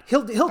dad.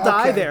 He'll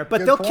die there,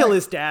 but they'll kill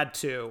his dad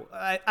too.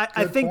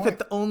 I think that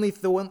the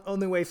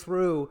only way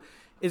through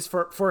is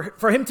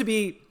for him to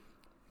be.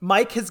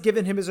 Mike has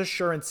given him his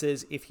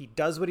assurances. If he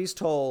does what he's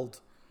told,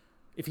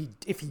 if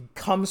he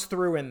comes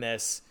through in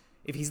this,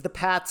 if he's the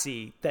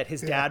patsy, that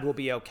his dad will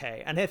be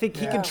okay. And I think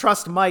he can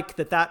trust Mike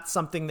that that's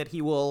something that he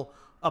will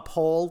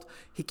uphold.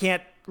 He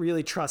can't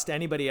really trust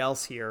anybody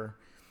else here.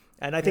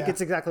 And I think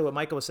it's exactly what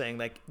Michael was saying,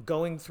 like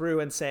going through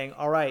and saying,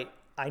 all right,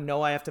 I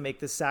know I have to make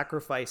this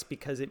sacrifice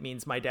because it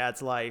means my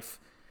dad's life.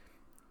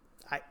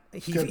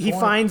 He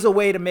finds a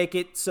way to make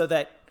it so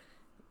that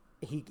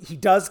he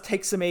does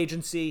take some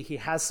agency. He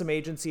has some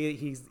agency.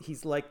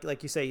 He's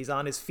like you say, he's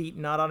on his feet,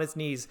 not on his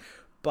knees,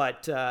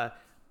 but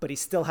he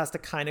still has to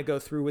kind of go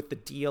through with the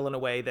deal in a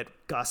way that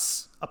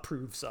Gus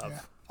approves of. Yeah.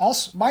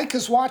 Also, Mike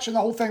is watching the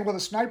whole thing with a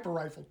sniper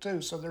rifle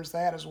too, so there's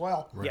that as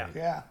well. Right.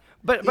 Yeah.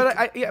 But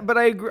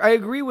I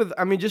agree with,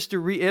 I mean, just to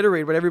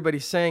reiterate what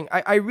everybody's saying,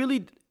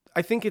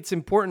 I think it's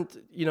important,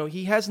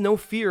 he has no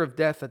fear of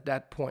death at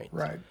that point.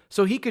 Right.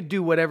 So he could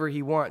do whatever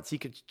he wants. He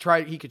could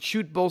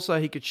shoot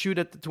Bulsa, he could shoot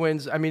at the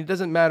twins. I mean, it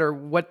doesn't matter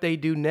what they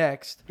do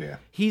next. Yeah.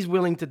 He's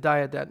willing to die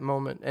at that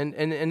moment. And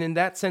in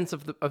that sense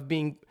of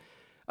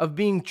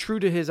being true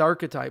to his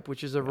archetype,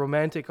 which is a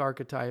romantic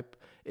archetype,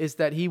 is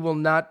that he will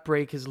not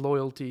break his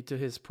loyalty to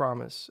his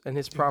promise. And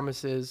his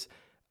promise is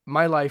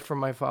my life from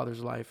my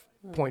father's life.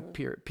 point.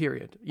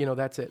 Period. You know,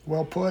 that's it.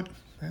 Well put.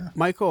 Yeah.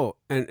 Michael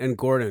and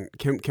Gordon,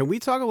 can we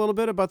talk a little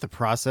bit about the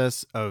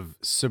process of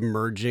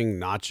submerging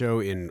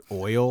Nacho in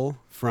oil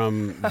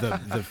from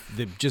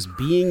the just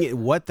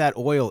being what that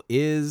oil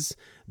is,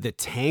 the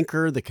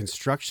tanker, the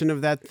construction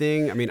of that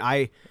thing? I mean,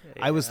 I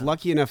was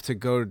lucky enough to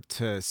go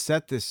to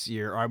set this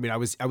year. I mean, I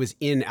was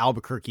in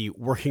Albuquerque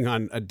working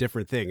on a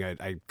different thing.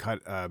 I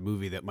cut a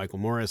movie that Michael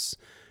Morris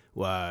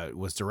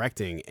was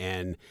directing,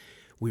 and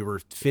we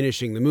were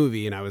finishing the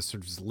movie, and I was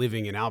sort of just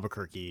living in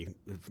Albuquerque,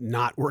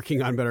 not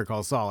working on Better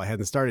Call Saul. I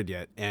hadn't started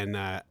yet. And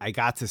I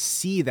got to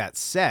see that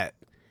set,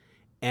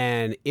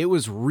 and it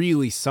was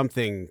really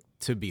something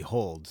to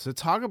behold. So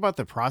talk about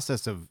the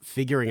process of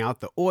figuring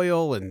out the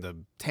oil and the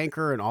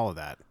tanker and all of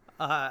that.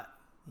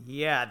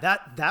 Yeah,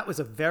 that was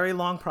a very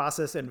long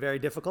process and very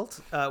difficult.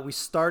 We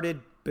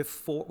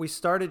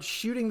started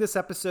shooting this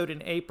episode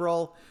in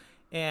April,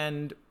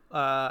 and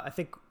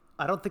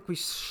I don't think we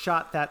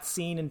shot that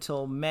scene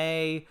until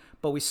May,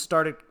 but we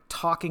started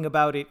talking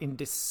about it in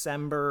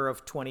December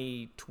of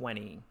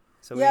 2020.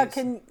 So yeah,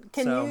 can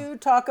you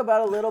talk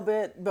about a little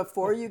bit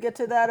before you get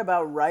to that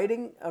about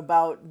writing,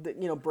 about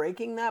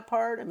breaking that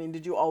part? I mean,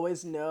 did you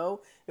always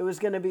know it was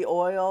going to be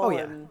oil? Oh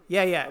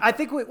yeah, yeah. I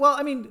think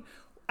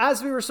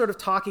as we were sort of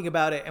talking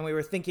about it and we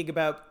were thinking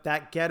about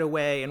that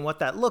getaway and what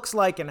that looks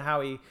like and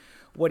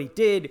what he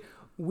did,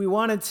 we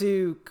wanted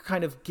to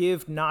kind of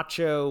give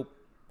Nacho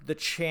the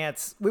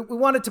chance. We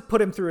wanted to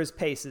put him through his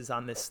paces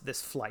on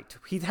this flight.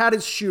 He'd had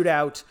his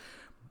shootout,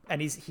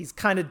 and he's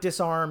kind of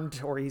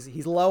disarmed, or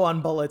he's low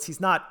on bullets.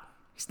 He's not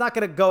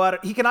going to go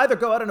out. He can either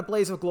go out in a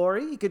blaze of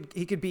glory. He could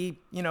be,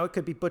 it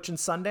could be Butch and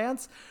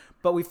Sundance.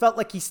 But we felt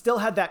like he still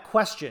had that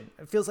question.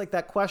 It feels like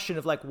that question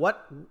of like,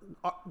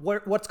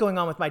 what's going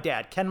on with my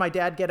dad? Can my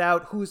dad get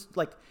out?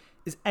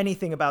 Is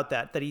anything about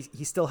that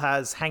he still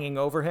has hanging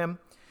over him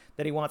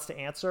that he wants to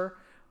answer?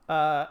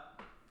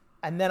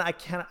 And then I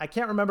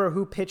can't remember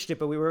who pitched it,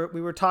 but we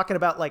were talking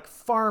about like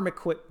farm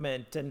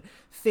equipment and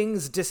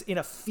things just in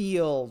a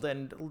field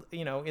and,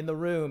 in the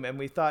room. And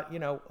we thought,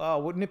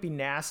 wouldn't it be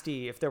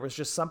nasty if there was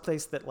just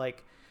someplace that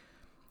like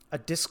a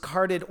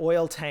discarded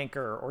oil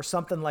tanker or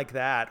something like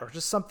that, or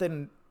just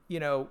something,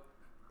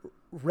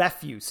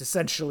 refuse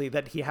essentially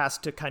that he has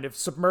to kind of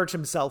submerge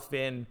himself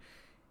in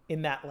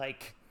that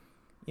like,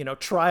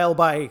 trial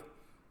by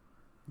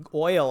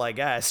oil, I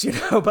guess,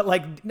 but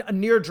like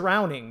near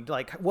drowning.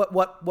 Like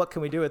what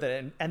can we do with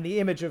it? And the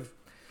image of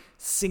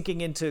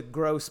sinking into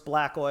gross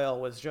black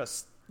oil was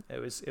just, it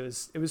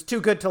was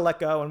too good to let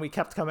go. And we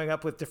kept coming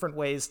up with different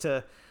ways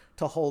to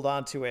hold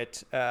on to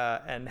it,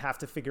 and have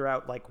to figure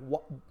out like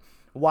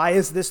why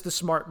is this the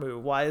smart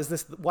move? Why is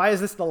this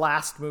the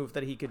last move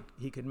that he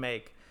could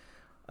make?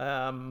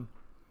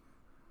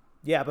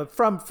 Yeah, but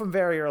from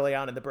very early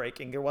on in the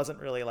breaking, there wasn't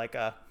really like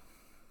a,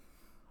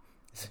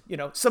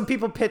 some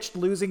people pitched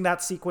losing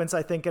that sequence,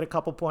 I think, at a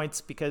couple points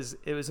because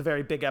it was a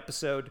very big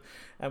episode,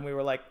 and we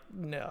were like,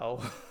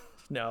 no,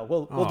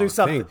 we'll do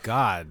something. Thank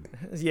God.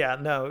 Yeah,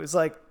 no, it was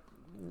like,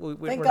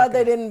 thank God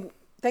they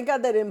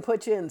didn't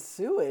put you in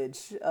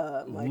sewage,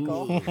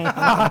 Michael.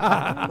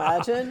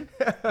 Imagine.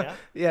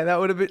 Yeah, that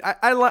would have been.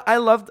 I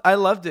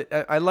loved it.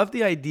 I loved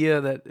the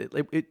idea that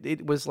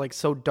it was like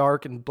so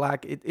dark and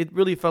black. It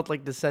really felt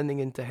like descending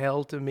into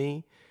hell to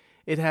me.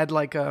 It had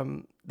like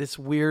this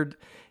weird.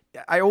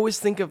 I always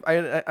think of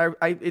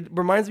it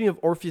reminds me of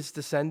Orpheus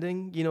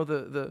descending.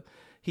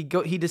 He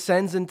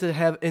descends into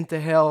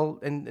hell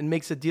and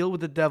makes a deal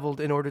with the devil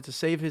in order to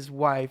save his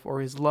wife or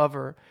his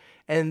lover.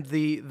 And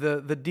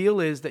the deal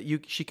is that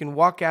she can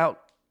walk out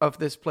of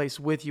this place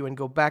with you and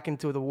go back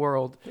into the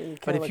world.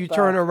 But if you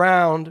turn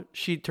around,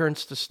 she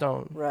turns to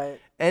stone. Right.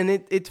 And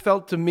it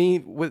felt to me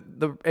with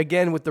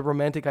the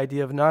romantic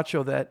idea of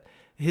Nacho that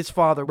his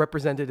father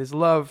represented his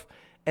love.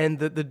 And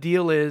the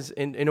deal is,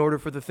 in order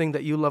for the thing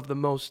that you love the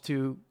most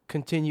to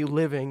continue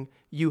living,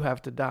 you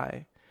have to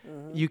die.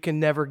 Mm-hmm. You can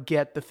never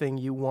get the thing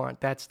you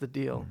want. That's the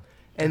deal.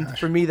 And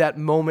for me, that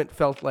moment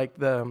felt like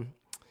the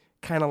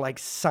kind of like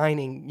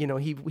signing.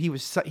 He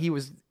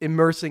was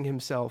immersing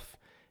himself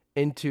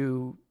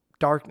into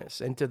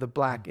darkness, into the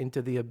black,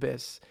 into the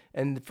abyss.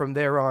 And from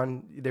there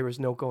on, there was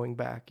no going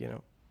back.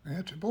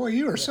 Boy,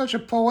 you are such a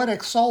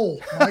poetic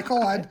soul,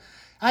 Michael. I'm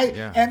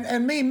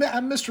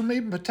Mr. Meat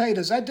and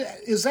Potatoes.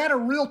 Is that a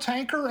real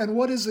tanker? And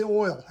what is the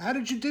oil? How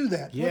did you do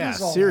that? Yeah,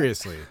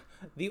 seriously.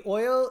 The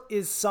oil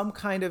is some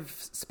kind of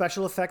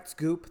special effects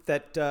goop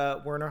that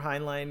Werner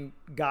Heinlein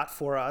got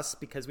for us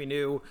because we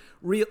knew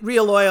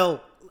real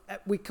oil.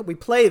 We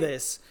play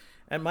this,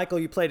 and Michael,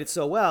 you played it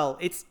so well.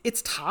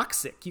 It's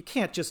toxic. You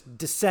can't just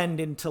descend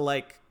into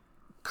like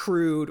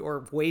crude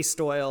or waste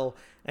oil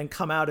and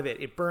come out of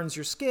it. It burns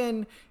your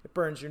skin. It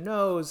burns your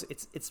nose.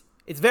 It's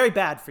very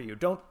bad for you.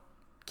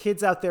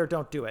 Kids out there,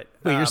 don't do it.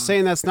 Wait, you're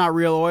saying that's not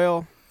real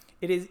oil?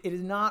 It is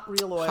not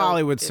real oil.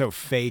 Hollywood's so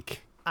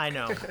fake. I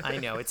know.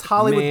 It's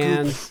Hollywood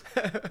goop.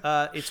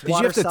 It's Did you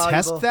have to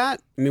test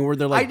that? I mean, were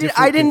there like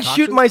I didn't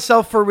shoot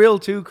myself for real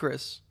too,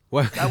 Chris.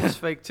 What? That was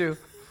fake too.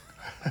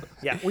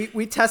 Yeah,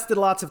 we tested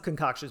lots of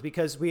concoctions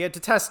because we had to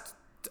test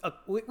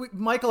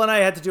Michael and I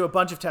had to do a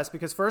bunch of tests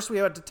because first we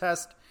had to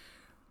test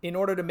in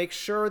order to make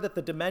sure that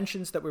the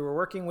dimensions that we were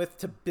working with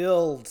to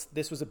build,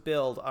 this was a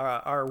build.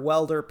 Our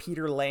welder,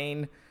 Peter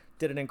Lane,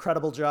 did an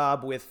incredible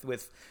job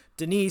with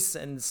Denise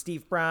and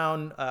Steve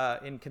Brown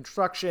in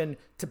construction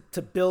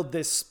to build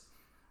this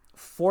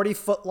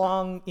 40-foot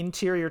long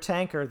interior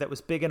tanker that was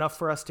big enough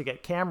for us to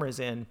get cameras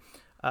in.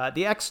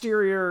 The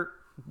exterior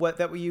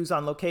that we use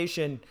on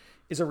location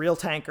is a real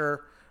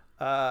tanker,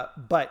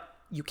 but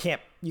you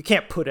can't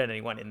put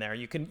anyone in there.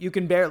 You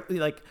can barely,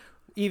 like,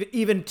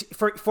 even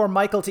for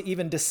Michael to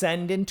even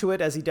descend into it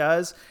as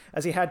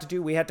he had to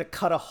do, we had to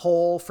cut a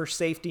hole for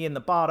safety in the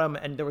bottom,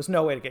 and there was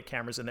no way to get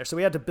cameras in there. So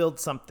we had to build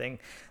something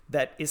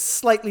that is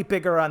slightly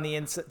bigger on the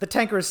inside. The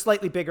tanker is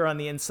slightly bigger on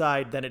the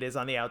inside than it is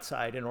on the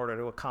outside in order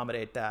to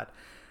accommodate that.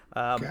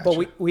 Gotcha.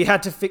 But we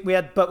had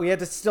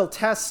to still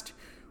test.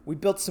 We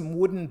built some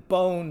wooden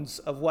bones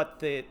of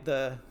what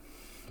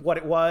what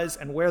it was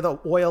and where the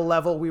oil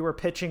level we were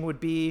pitching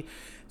would be,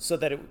 so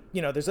that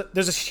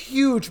there's a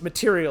huge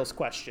materials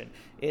question.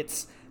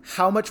 It's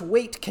how much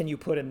weight can you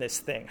put in this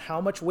thing? How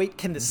much weight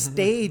can the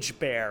stage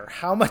bear?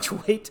 How much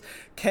weight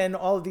can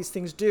all of these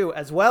things do?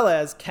 As well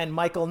as, can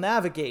Michael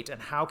navigate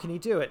and how can he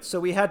do it? So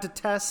we had to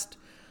test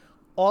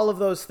all of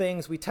those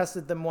things. We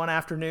tested them one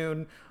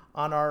afternoon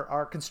on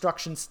our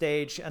construction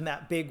stage, and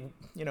that big,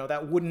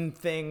 that wooden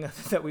thing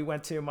that we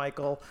went to,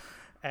 Michael,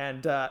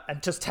 and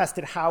just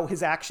tested how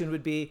his action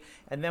would be.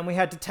 And then we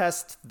had to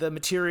test the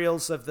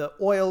materials of the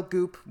oil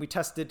goop. We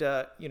tested,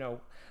 a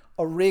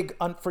rig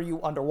for you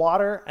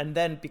underwater. And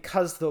then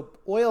because the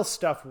oil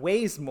stuff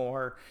weighs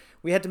more,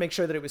 we had to make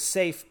sure that it was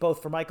safe,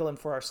 both for Michael and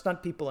for our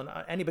stunt people and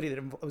anybody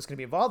that was going to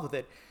be involved with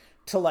it,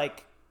 to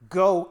like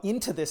go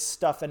into this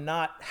stuff and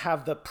not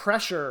have the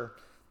pressure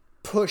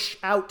push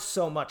out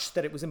so much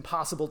that it was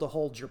impossible to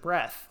hold your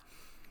breath.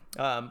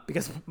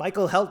 Because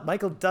Michael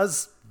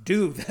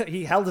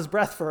he held his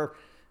breath for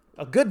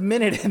a good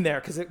minute in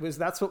there, because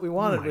that's what we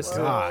wanted, was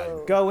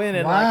to go in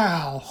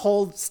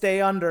and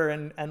stay under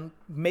and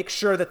make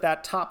sure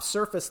that top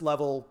surface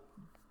level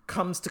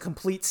comes to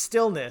complete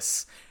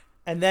stillness.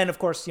 And then of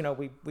course,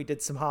 we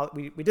did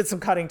some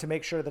cutting to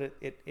make sure that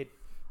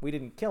we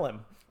didn't kill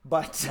him.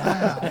 But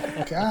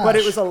but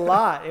it was a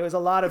lot. It was a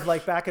lot of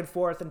like back and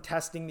forth and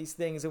testing these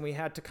things, and we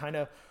had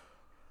to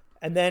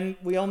and then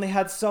we only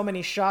had so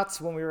many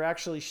shots when we were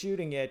actually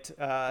shooting it to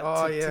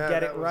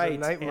get it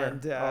right.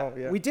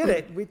 And we did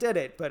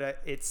it, but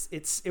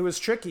it was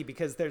tricky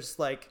because there's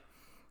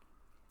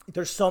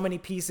so many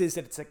pieces,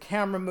 and it's a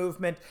camera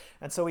movement,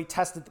 and so we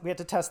had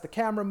to test the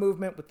camera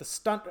movement with the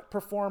stunt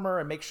performer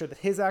and make sure that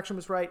his action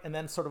was right, and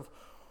then sort of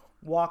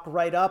walk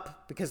right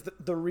up, because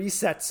the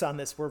resets on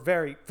this were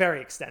very,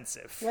 very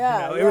extensive.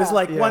 It was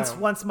like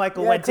once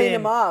Michael went in,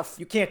 him off.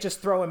 You can't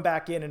just throw him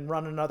back in and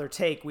run another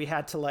take. We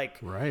had to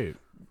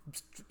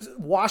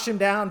wash him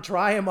down,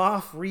 dry him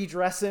off,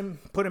 redress him,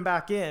 put him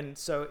back in.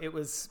 So it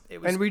was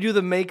and redo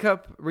the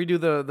makeup, redo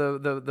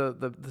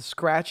the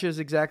scratches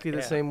exactly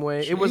the same way.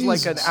 Jesus. It was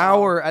like an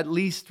hour at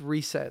least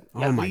reset.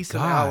 At least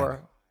an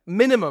hour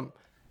minimum.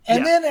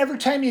 And then every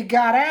time you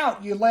got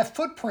out, you left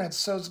footprints.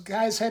 So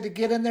guys had to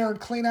get in there and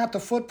clean out the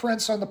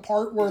footprints on the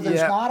part where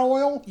there's not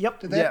oil. Yep.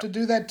 Did they have to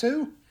do that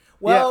too?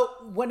 Well,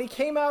 when he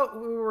came out,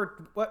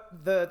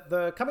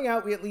 the coming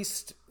out,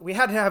 we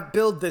had to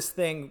build this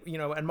thing,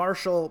 and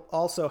Marshall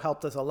also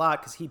helped us a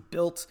lot, because he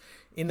built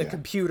in the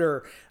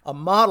computer a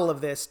model of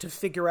this to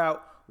figure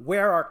out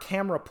where our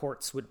camera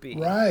ports would be.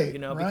 Right.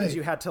 Because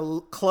you had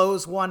to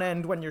close one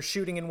end when you're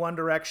shooting in one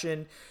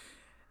direction,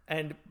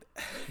 and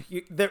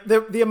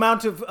the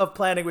amount of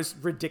planning was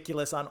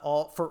ridiculous on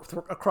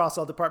across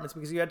all departments,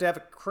 because you had to have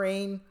a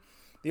crane.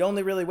 The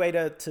only really way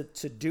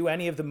to do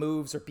any of the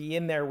moves or be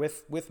in there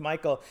with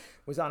Michael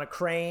was on a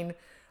crane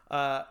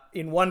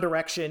in one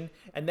direction,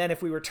 and then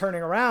if we were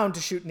turning around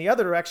to shoot in the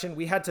other direction,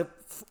 we had to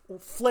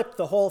flip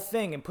the whole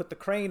thing and put the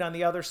crane on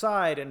the other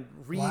side and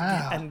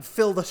and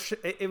fill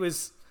it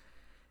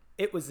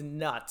was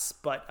nuts,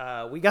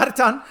 but we got it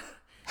done.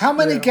 How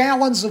many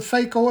gallons of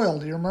fake oil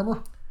do you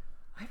remember?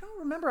 I don't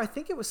remember. I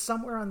think it was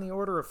somewhere on the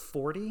order of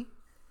 40.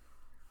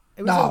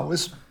 It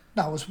must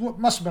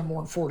have been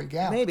more than 40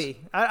 gallons. Maybe.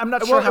 I'm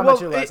not sure how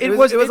much it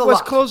was. It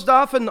was closed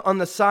off on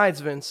the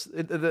sides, Vince.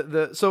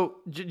 So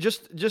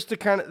just to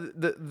kind of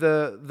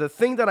the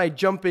thing that I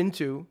jump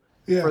into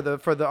for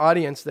the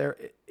audience there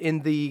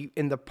in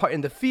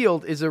the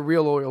field is a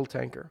real oil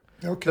tanker.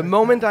 Okay. The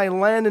moment I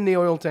land in the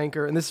oil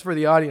tanker, and this is for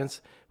the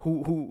audience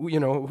who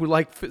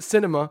like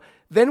cinema,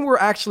 then we're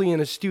actually in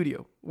a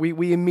studio.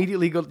 We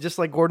immediately go, just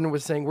like Gordon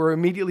was saying, we're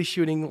immediately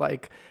shooting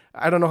like,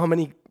 I don't know how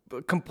many,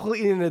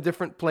 completely in a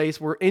different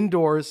place. We're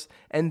indoors,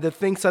 and the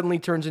thing suddenly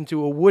turns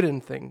into a wooden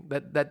thing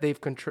that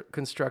they've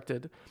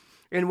constructed.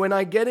 And when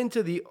I get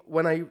into the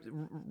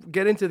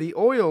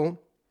oil,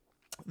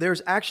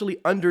 there's actually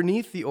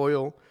underneath the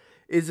oil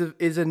is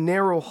a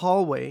narrow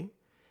hallway,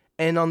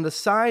 and on the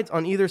sides,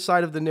 on either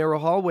side of the narrow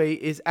hallway,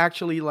 is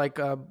actually like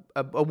a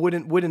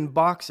wooden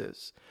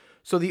boxes.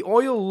 So the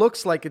oil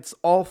looks like it's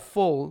all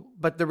full,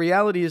 but the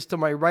reality is to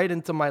my right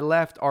and to my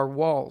left are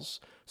walls.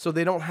 So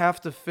they don't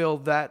have to fill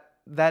that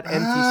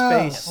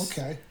empty space.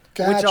 Okay.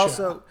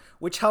 Gotcha.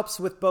 Which helps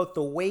with both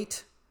the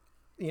weight,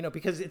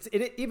 because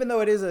even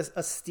though it is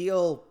a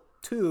steel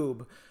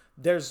tube,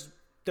 there's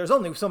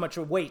only so much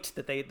weight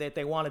that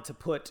they wanted to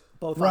put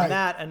both on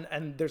that,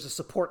 and there's a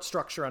support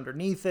structure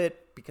underneath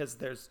it because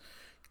there's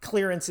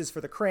clearances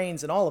for the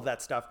cranes and all of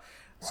that stuff.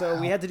 So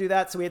we had to do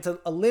that. So we had to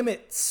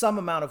limit some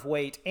amount of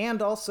weight,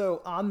 and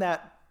also on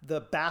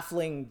the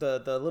baffling,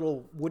 the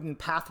little wooden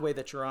pathway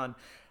that you're on,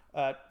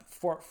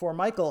 for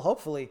Michael,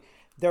 hopefully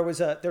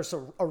there's a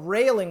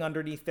railing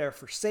underneath there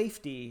for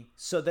safety,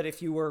 so that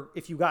if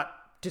you got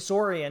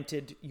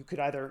disoriented, you could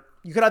either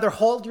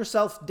hold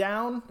yourself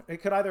down.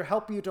 It could either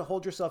help you to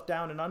hold yourself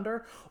down and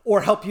under,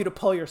 or help you to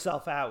pull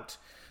yourself out.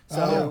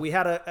 So we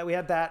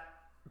had that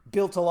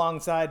built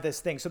alongside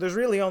this thing. So there's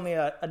really only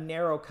a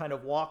narrow kind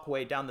of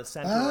walkway down the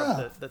center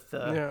of the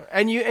yeah.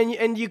 And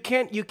you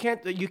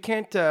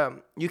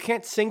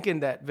can't sink in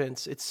that,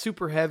 Vince. It's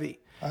super heavy.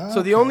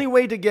 So the only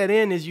way to get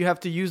in is you have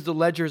to use the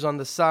ledgers on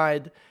the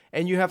side,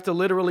 and you have to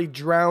literally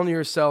drown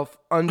yourself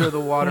under the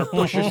water,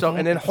 push yourself,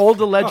 and then hold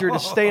the ledger to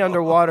stay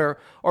underwater,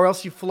 or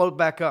else you float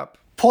back up.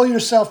 Pull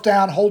yourself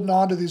down, holding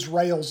on to these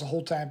rails the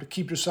whole time to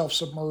keep yourself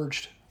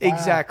submerged. Wow.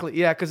 Exactly.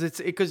 Yeah, because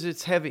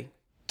it's heavy.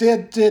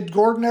 Did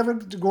Gordon,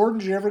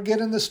 did you ever get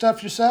in this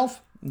stuff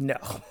yourself? No.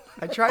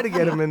 I tried to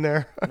get him in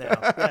there. No.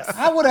 Yes.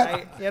 I would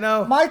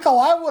have, Michael,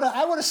 I would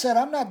have said,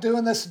 I'm not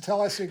doing this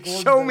until I see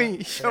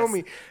Gordon. Show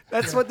me.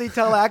 That's what they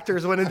tell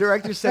actors when a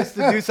director says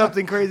to do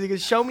something crazy.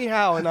 Because show me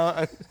how. And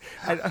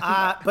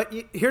but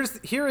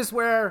here is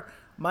where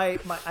I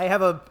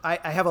have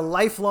a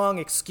lifelong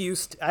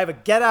excuse. I have a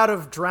get out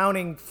of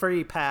drowning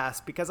free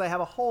pass because I have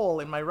a hole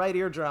in my right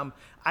eardrum.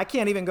 I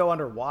can't even go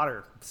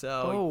underwater.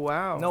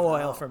 So no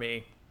oil for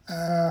me.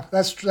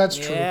 That's true.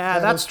 Yeah,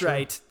 that's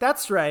right.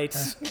 That's right.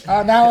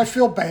 Now I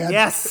feel bad.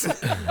 Yes.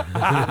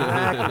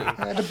 I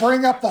had to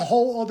bring up the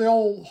old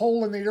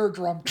hole in the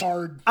eardrum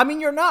card. I mean,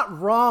 you're not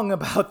wrong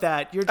about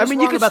that. You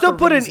can still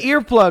put an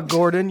earplug,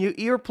 Gordon. You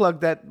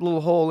earplug that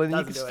little hole, and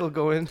you can still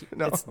go in.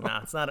 No, it's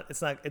not.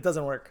 It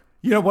doesn't work.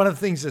 One of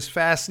the things that's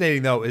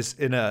fascinating though is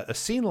in a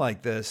scene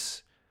like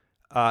this,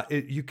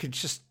 you could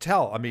just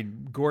tell. I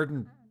mean,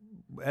 Gordon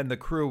and the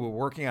crew were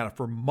working on it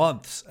for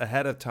months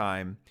ahead of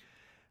time.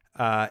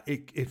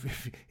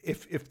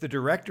 If the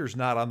director's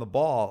not on the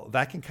ball,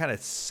 that can kind of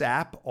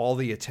sap all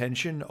the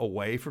attention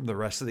away from the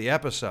rest of the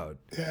episode.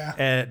 Yeah.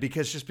 And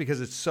because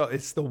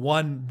it's the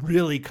one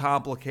really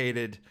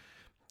complicated,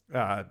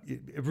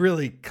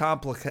 really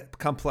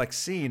complex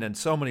scene on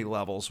so many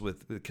levels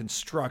with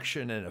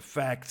construction and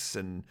effects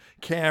and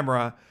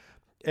camera.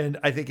 And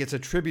I think it's a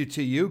tribute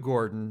to you,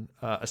 Gordon,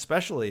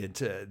 especially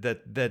into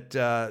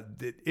that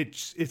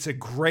it's a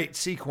great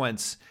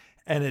sequence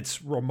and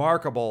it's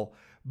remarkable.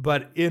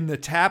 But in the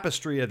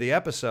tapestry of the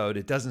episode,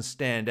 it doesn't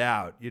stand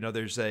out. You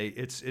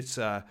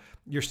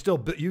still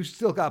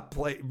got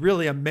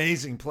really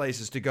amazing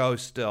places to go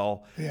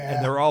still,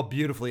 and they're all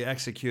beautifully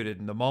executed,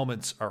 and the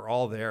moments are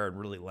all there and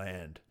really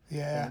land.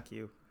 Yeah, thank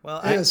you.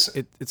 Well,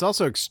 it's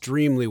also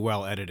extremely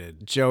well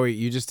edited. Joey,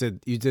 you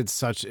did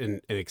such an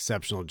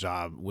exceptional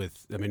job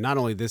with. I mean, not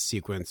only this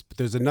sequence, but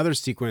there's another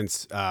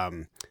sequence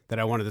that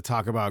I wanted to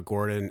talk about.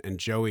 Gordon and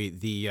Joey,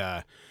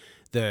 the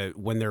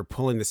when they're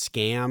pulling the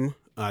scam.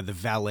 The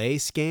valet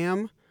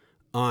scam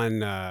on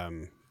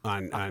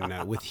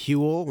with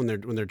Huel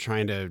when they're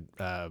trying to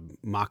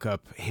mock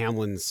up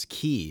Hamlin's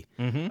key.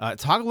 Mm-hmm.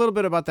 Talk a little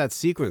bit about that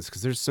sequence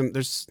because there's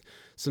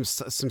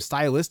some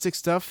stylistic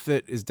stuff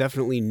that is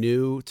definitely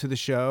new to the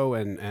show,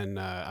 and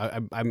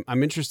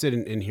I'm interested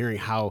in hearing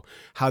how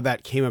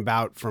that came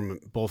about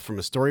both from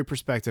a story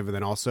perspective and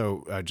then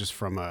also just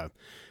from a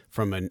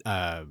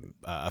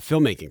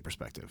filmmaking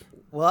perspective.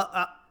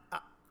 Well.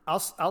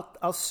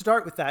 I'll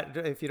start with that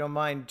if you don't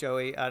mind,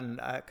 Joey,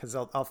 and because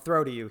I'll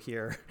throw to you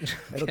here.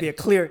 It'll be a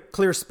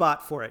clear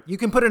spot for it. You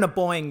can put in a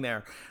boing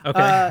there.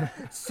 Okay.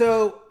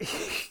 So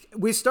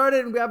we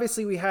started, and we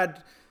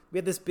had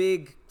this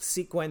big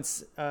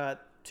sequence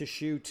to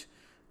shoot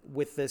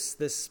with this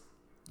the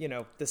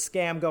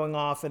scam going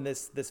off and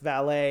this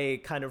valet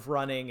kind of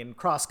running and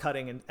cross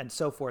cutting and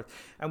so forth.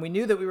 And we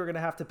knew that we were going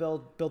to have to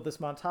build this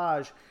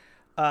montage.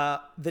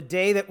 The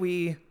day that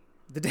we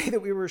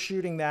were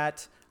shooting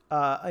that.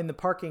 In the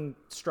parking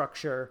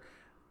structure,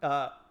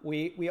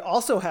 we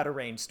also had a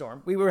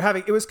rainstorm. We were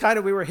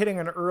hitting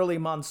an early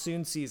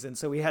monsoon season,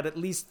 so we had at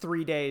least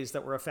 3 days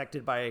that were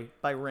affected by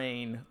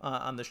rain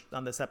on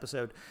this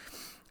episode,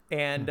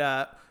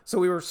 and so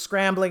we were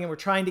scrambling and we're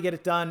trying to get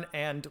it done.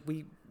 And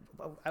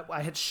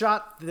I had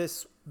shot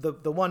this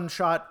the one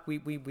shot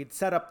we'd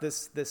set up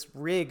this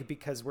rig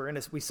because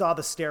we saw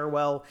the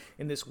stairwell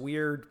in this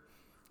weird,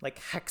 like,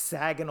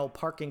 hexagonal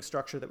parking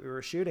structure that we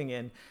were shooting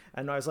in.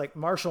 And I was like,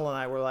 Marshall and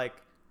I were like,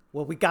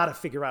 well, we got to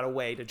figure out a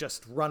way to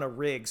just run a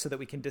rig so that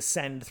we can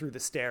descend through the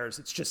stairs.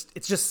 It's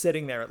just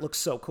sitting there. It looks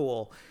so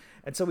cool.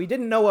 And so I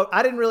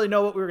didn't really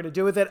know what we were going to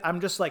do with it. I'm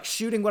just like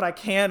shooting what I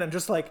can and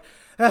just like,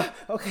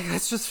 okay,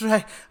 let's just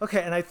try.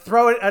 Okay. And I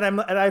throw it and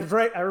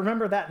I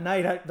remember that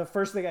night, the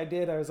first thing I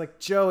did, I was like,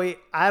 Joey,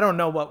 I don't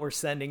know what we're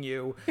sending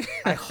you.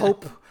 I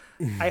hope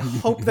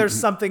there's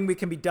something we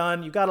can be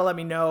done. You got to let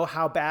me know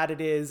how bad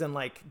it is. And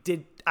like,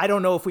 I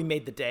don't know if we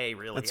made the day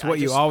really. That's what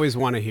you always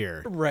want to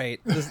hear.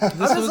 Right. This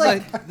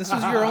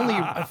was your only,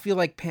 I feel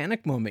like,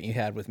 panic moment you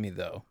had with me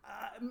though.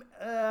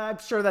 I'm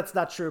sure that's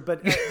not true,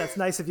 but that's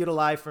nice of you to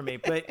lie for me.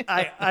 But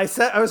I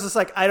was just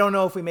like, I don't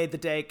know if we made the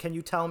day. Can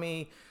you tell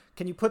me,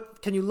 can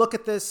you look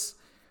at this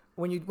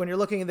when you're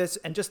looking at this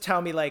and just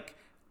tell me like,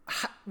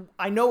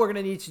 I know we're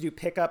going to need to do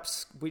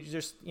pickups. We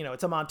just,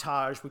 it's a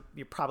montage.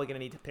 You're probably going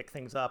to need to pick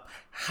things up.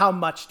 How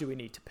much do we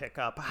need to pick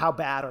up? How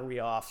bad are we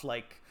off?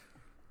 Like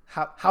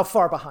how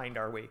far behind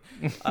are we?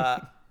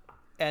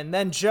 And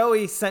then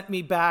Joey sent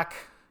me back,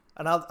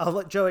 and I'll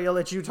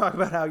let you talk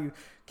about how you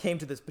came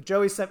to this, but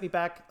Joey sent me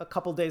back a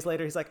couple days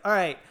later. He's like, all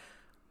right,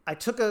 I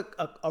took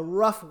a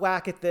rough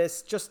whack at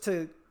this just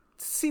to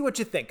see what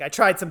you think. I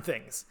tried some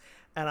things,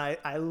 and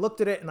I looked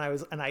at it, and I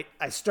was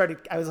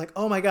like,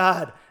 oh my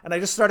God. And I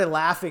just started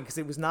laughing because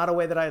it was not a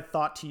way that I had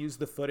thought to use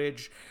the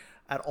footage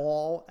at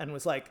all, and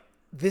was like,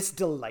 this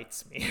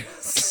delights me.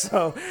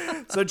 So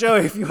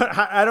Joey, if you want,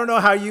 I don't know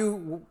how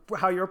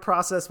your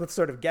process with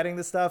sort of getting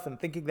the stuff and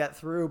thinking that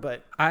through,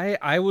 but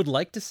I would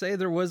like to say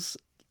there was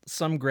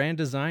some grand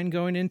design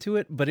going into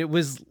it, but it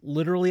was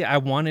literally, I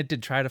wanted to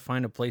try to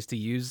find a place to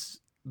use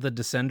the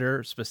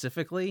descender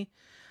specifically.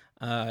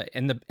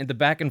 And the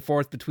back and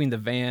forth between the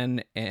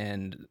van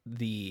and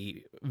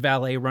the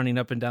valet running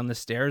up and down the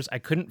stairs, I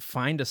couldn't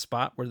find a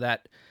spot where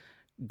that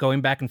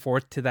going back and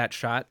forth to that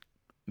shot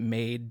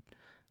made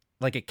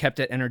like it kept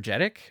it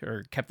energetic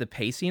or kept the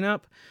pacing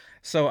up.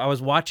 So I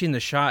was watching the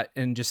shot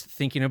and just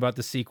thinking about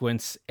the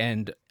sequence,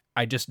 and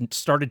I just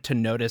started to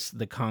notice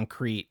the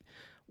concrete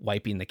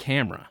wiping the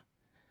camera.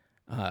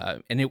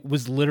 And it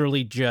was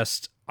literally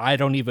just, I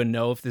don't even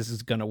know if this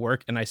is going to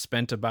work. And I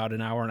spent about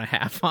an hour and a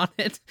half on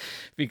it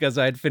because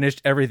I had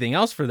finished everything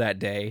else for that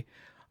day.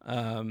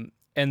 And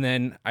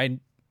then I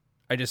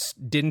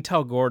just didn't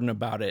tell Gordon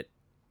about it.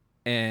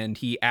 And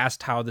he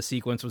asked how the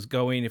sequence was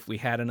going, if we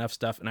had enough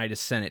stuff, and I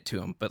just sent it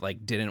to him, but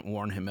like didn't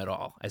warn him at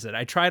all. I said,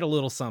 I tried a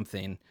little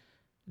something,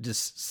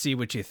 just see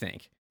what you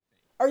think.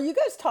 Are you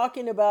guys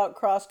talking about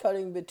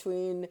cross-cutting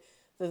between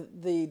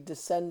the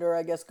descender,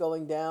 I guess,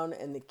 going down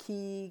and the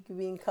key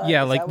being cut?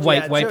 Yeah, like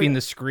wiping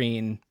the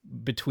screen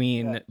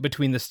between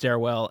the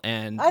stairwell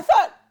and...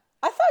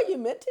 I thought you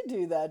meant to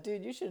do that,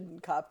 dude. You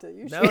shouldn't cop to.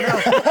 You should. No.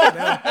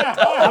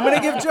 I'm gonna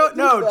give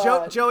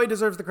Joey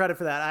deserves the credit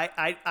for that.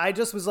 I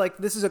just was like,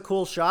 this is a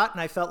cool shot,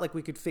 and I felt like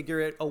we could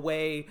figure a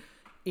way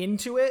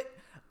into it.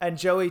 And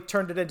Joey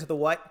turned it into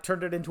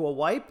a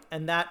wipe,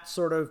 and that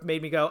sort of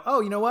made me go, oh,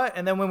 you know what?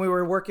 And then when we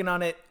were working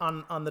on it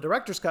on the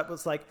director's cut, it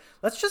was like,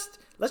 let's just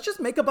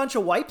make a bunch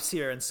of wipes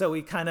here, and so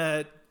we kind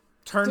of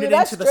turned it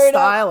into the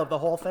style of the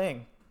whole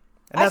thing.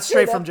 And that's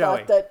straight from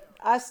Joey.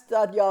 I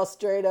thought y'all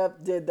straight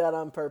up did that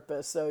on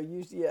purpose. So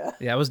yeah,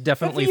 it was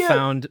definitely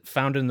found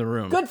in the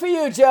room. Good for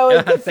you, Joey.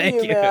 Good for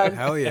Thank you, man.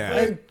 Hell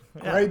yeah.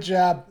 Great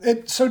job.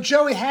 So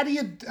Joey, how do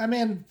you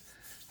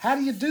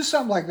do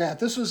something like that?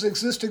 This was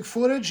existing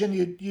footage, and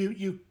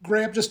you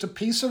grab just a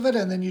piece of it,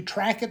 and then you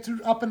track it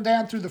up and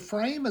down through the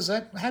frame.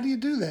 How do you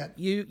do that?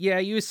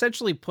 You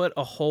essentially put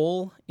a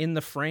hole in the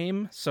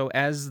frame, so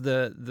as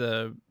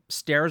the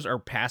stairs are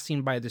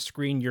passing by the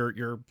screen,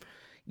 you're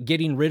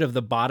getting rid of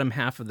the bottom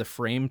half of the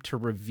frame to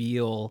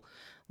reveal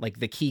like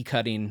the key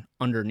cutting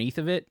underneath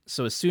of it.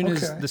 So as soon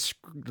as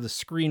the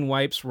screen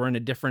wipes, we're in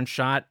a different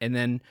shot, and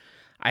then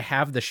I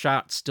have the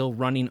shot still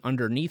running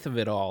underneath of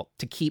it all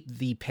to keep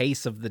the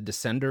pace of the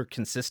descender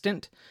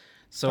consistent.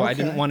 So I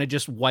didn't want to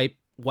just wipe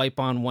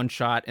on one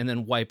shot and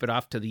then wipe it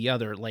off to the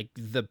other. Like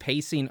the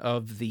pacing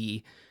of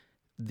the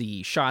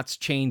shots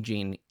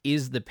changing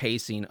is the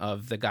pacing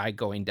of the guy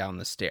going down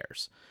the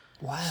stairs.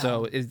 Wow.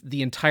 So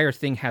the entire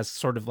thing has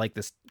sort of like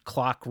this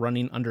clock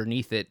running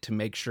underneath it to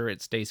make sure it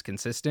stays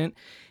consistent.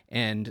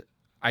 And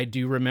I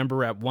do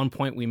remember at one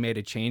point we made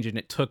a change, and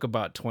it took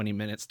about 20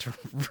 minutes to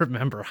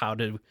remember how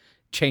to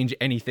change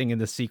anything in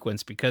the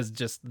sequence because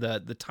just the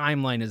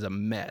timeline is a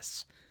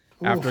mess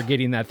after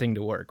getting that thing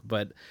to work.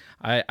 But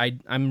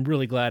I'm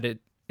really glad it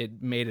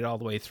made it all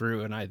the way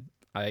through, and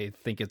I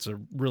think it's a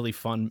really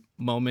fun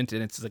moment,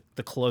 and it's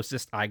the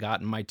closest I got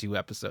in my 2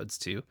 episodes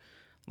to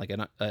like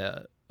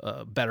a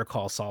Better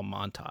Call Saul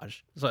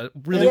montage. So I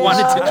really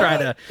wanted to try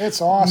to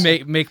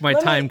awesome. make my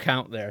time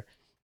count there.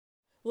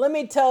 Let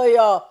me tell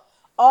y'all,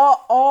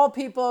 all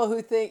people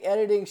who think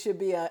editing should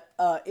be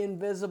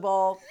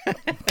invisible.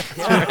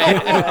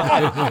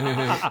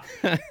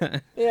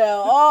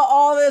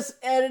 All this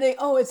editing.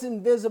 Oh, it's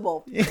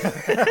invisible. If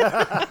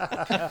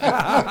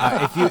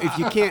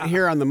you can't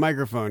hear on the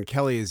microphone,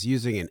 Kelly is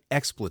using an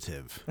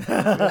expletive,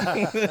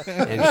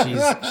 and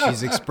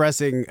she's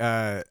expressing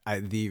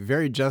the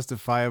very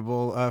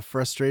justifiable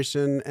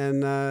frustration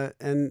and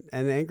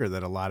anger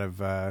that a lot of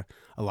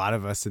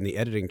us in the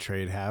editing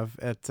trade have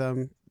at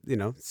some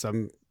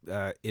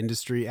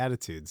industry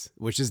attitudes,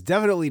 which is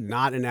definitely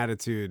not an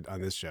attitude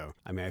on this show.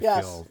 I mean, I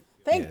Yes. feel.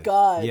 Thank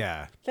God.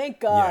 Yeah.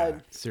 Thank God.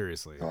 Yeah,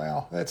 seriously.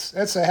 Well, it's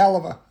a hell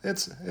of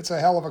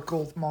a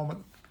cool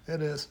moment.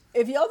 It is.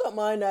 If y'all don't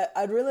mind,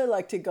 I'd really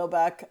like to go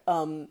back.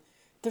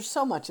 There's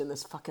so much in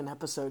this fucking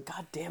episode.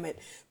 God damn it.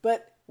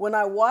 But when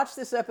I watched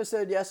this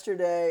episode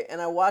yesterday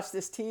and I watched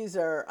this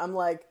teaser, I'm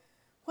like,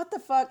 what the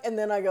fuck? And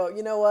then I go,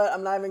 you know what?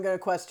 I'm not even going to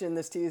question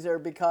this teaser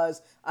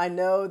because I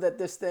know that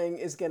this thing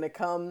is going to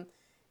come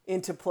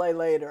into play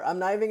later. I'm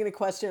not even going to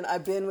question.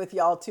 I've been with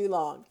y'all too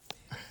long.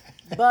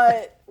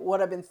 But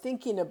what I've been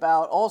thinking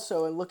about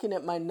also, and looking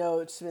at my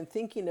notes, I've been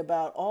thinking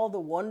about all the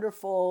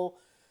wonderful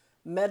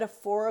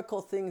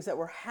metaphorical things that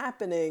were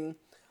happening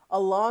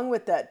along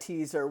with that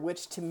teaser,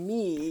 which to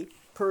me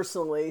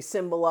personally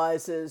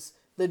symbolizes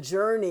the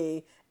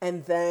journey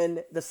and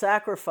then the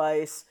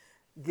sacrifice,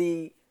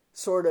 the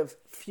sort of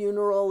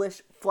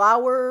funeral-ish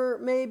flower,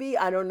 maybe,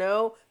 I don't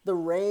know, the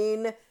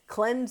rain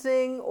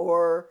cleansing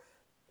or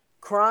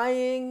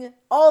crying,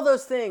 all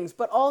those things,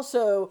 but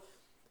also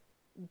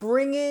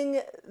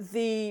bringing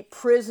the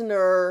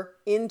prisoner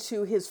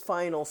into his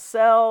final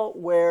cell,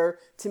 where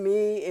to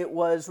me it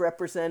was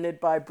represented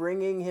by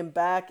bringing him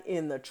back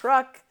in the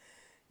truck,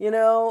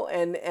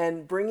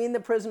 and bringing the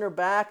prisoner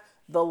back,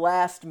 the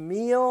last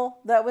meal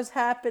that was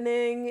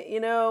happening,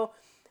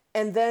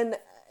 and then,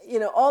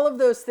 all of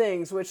those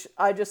things, which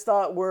I just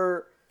thought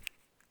were,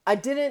 I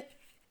didn't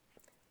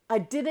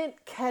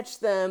catch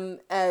them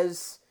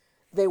as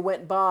they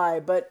went by,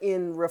 but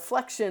in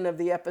reflection of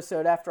the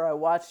episode after I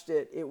watched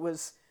it, it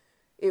was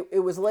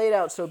laid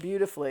out so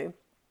beautifully.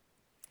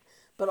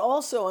 But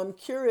also, I'm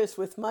curious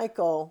with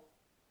Michael,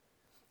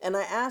 and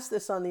I asked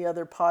this on the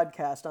other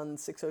podcast, on the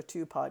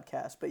 602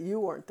 podcast, but you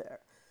weren't there.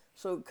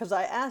 So, because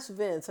I asked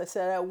Vince, I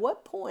said, at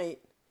what point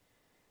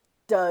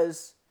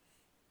does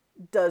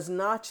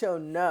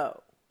Nacho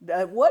know?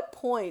 At what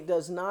point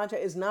is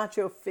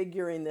Nacho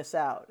figuring this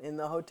out? In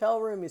the hotel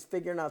room, he's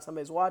figuring out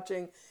somebody's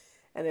watching.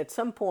 And at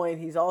some point,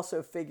 he's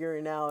also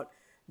figuring out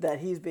that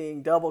he's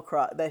being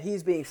that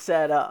he's being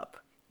set up,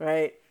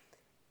 right?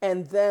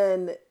 And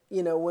then,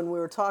 when we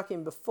were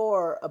talking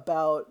before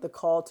about the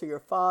call to your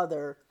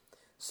father,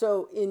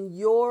 so in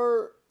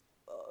your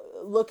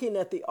looking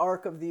at the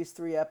arc of these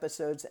 3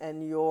 episodes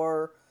and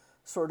your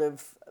sort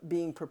of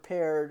being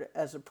prepared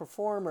as a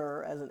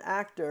performer, as an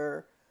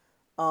actor,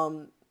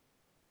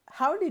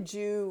 how did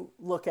you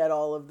look at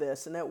all of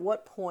this? And at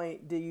what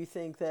point do you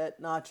think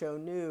that Nacho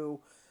knew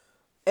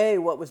A,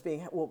 what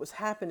was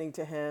happening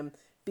to him,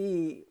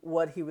 B,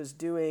 what he was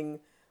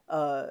doing,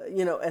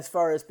 as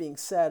far as being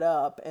set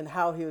up and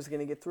how he was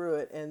going to get through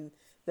it, and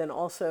then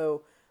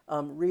also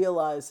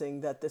realizing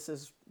that this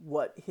is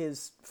what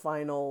his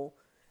final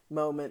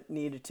moment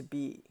needed to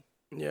be.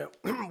 Yeah,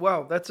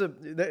 wow,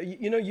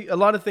 a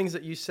lot of things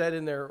that you said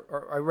in there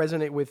I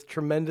resonate with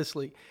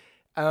tremendously.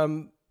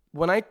 When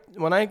I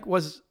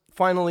was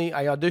finally,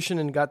 I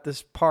auditioned and got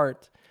this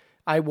part.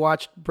 I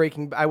watched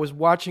I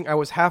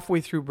was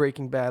halfway through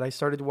Breaking Bad. I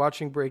started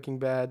watching Breaking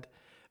Bad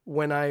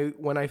when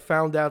I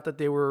found out that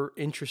they were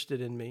interested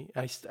in me.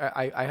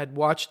 I had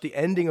watched the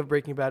ending of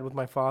Breaking Bad with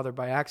my father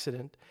by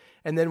accident.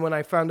 And then when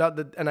I found out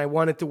and I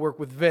wanted to work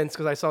with Vince,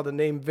 because I saw the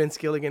name Vince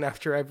Gilligan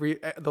after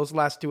those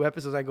last 2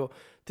 episodes, I go,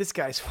 this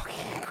guy's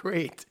fucking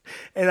great.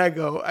 And I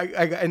go,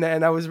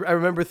 I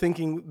remember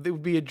thinking it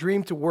would be a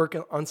dream to work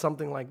on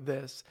something like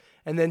this.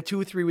 And then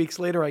 2 or 3 weeks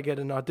later, I get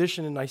an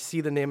audition and I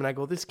see the name and I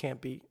go, this can't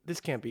be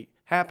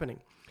happening.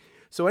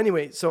 So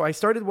anyway, I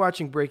started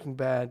watching Breaking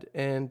Bad,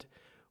 and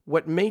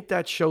what made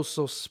that show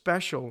so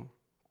special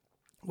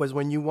was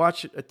when you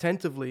watch it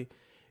attentively,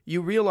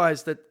 you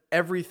realize that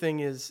everything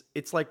is,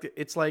 it's like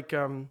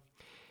in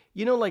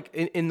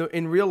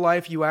real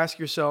life, you ask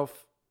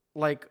yourself,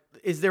 like,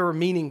 is there a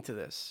meaning to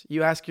this?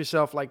 You ask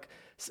yourself, like,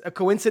 a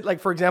coincidence, like,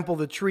 for example,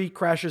 the tree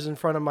crashes in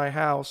front of my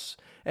house,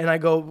 and I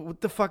go,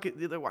 what the fuck?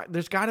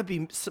 There's got to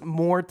be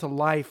more to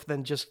life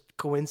than just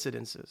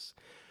coincidences.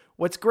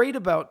 What's great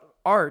about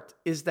art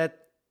is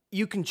that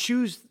you can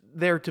choose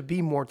there to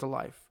be more to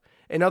life.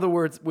 In other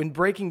words, when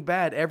Breaking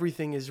Bad,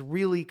 everything is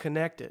really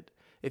connected.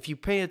 If you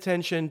pay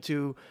attention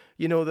to,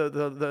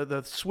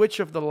 the switch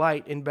of the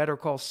light in Better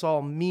Call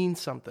Saul means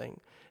something.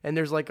 And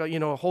there's like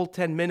a whole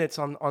 10 minutes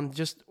on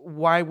just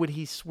why would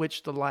he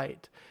switch the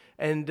light.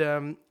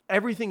 And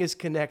everything is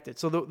connected.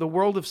 So the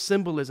world of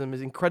symbolism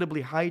is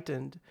incredibly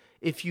heightened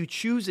if you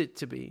choose it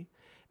to be.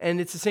 And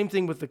it's the same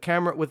thing with the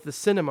camera, with the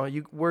cinema,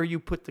 where you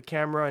put the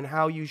camera and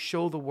how you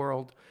show the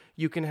world.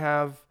 You can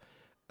have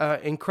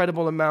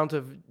incredible amount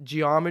of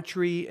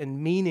geometry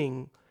and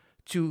meaning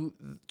to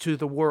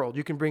the world.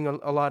 You can bring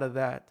a lot of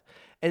that.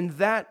 And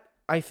that,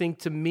 I think,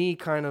 to me,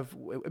 kind of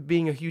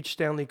being a huge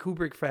Stanley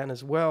Kubrick fan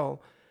as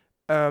well,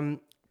 kind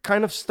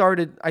of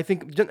started, I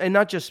think, and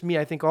not just me,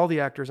 I think all the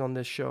actors on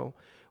this show,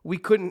 we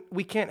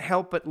can't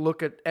help but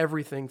look at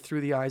everything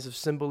through the eyes of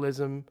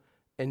symbolism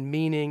and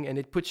meaning, and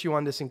it puts you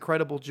on this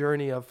incredible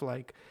journey of,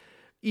 like,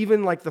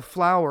 even like the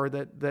flower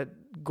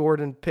that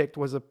Gordon picked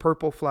was a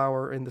purple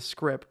flower in the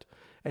script.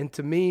 And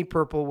to me,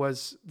 purple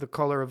was the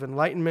color of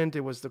enlightenment.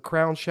 It was the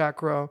crown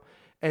chakra.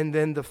 And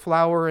then the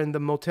flower in the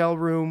motel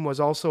room was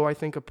also, I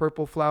think, a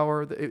purple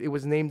flower. It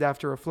was named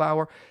after a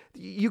flower.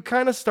 You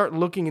kind of start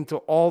looking into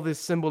all this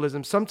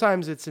symbolism.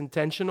 Sometimes it's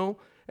intentional,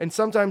 and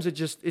sometimes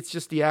it's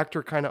just the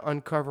actor kind of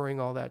uncovering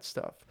all that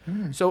stuff.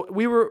 So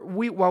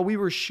while we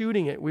were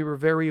shooting it, we were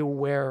very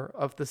aware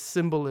of the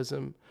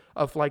symbolism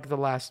of like the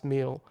last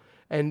meal,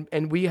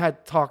 and we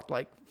had talked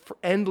like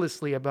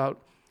endlessly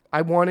about.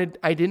 I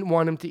didn't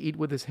want him to eat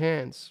with his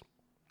hands.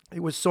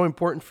 It was so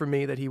important for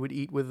me that he would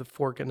eat with a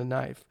fork and a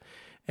knife.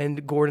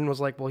 And Gordon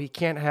was like, well, it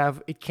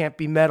can't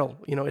be metal.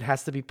 It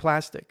has to be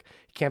plastic.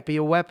 It can't be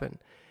a weapon.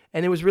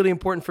 And it was really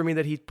important for me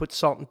that he put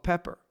salt and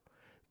pepper,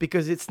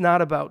 because it's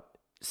not about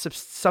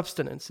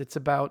substance. It's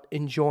about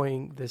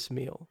enjoying this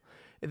meal.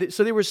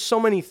 So there was so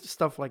many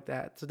stuff like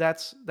that. So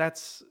that's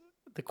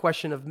the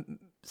question of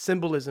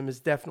symbolism is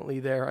definitely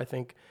there, I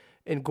think,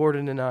 in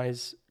Gordon and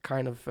I's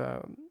kind of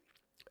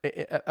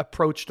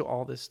approach to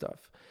all this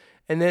stuff.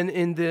 And then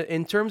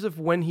in terms of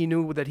when he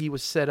knew that he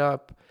was set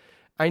up,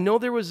 I know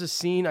there was a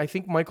scene, I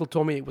think Michael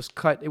told me it was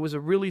cut. It was a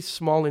really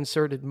small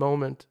inserted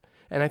moment.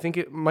 And I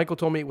think Michael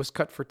told me it was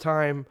cut for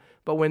time.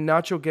 But when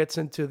Nacho gets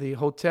into the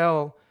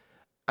hotel,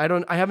 I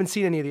haven't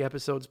seen any of the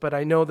episodes, but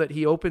I know that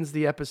he opens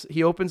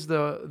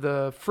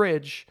the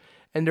fridge,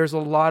 and there's a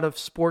lot of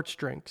sports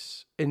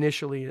drinks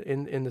initially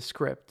in the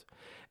script.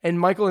 And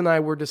Michael and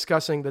I were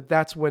discussing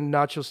that's when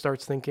Nacho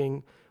starts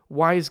thinking,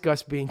 why is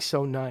Gus being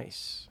so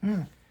nice?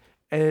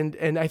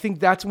 And I think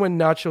that's when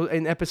Nacho,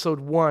 in episode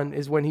 1,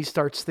 is when he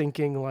starts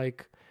thinking,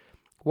 like,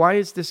 why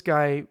is this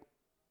guy,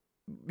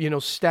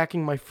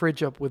 stacking my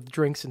fridge up with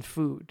drinks and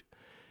food?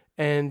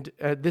 And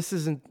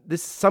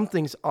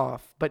something's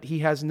off, but he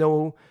has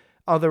no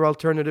other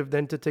alternative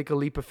than to take a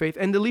leap of faith.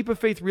 And the leap of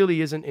faith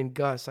really isn't in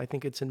Gus. I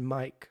think it's in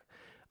Mike.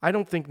 I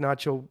don't think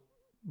Nacho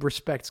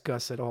respects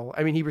Gus at all.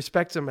 I mean, he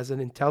respects him as an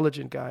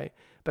intelligent guy,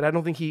 but I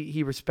don't think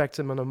he respects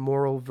him on a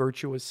moral,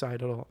 virtuous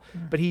side at all.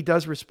 But he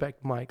does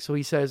respect Mike. So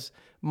he says,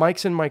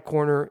 Mike's in my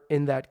corner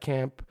in that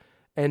camp,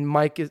 and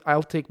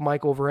I'll take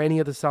Mike over any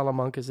of the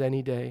Salamancas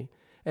any day,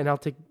 and I'll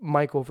take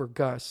Mike over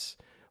Gus.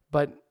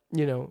 But,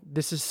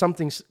 this is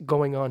something's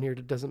going on here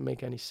that doesn't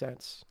make any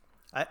sense.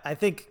 I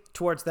think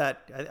towards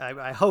that,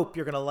 I hope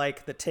you're going to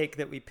like the take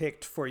that we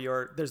picked for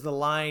there's the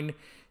line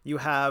you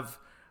have,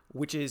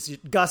 which is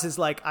Gus is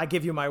like, I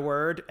give you my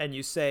word, and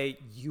you say,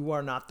 you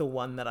are not the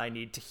one that I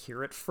need to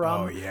hear it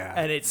from. Oh, yeah.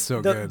 And it's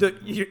so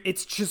good.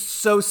 It's just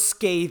so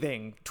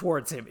scathing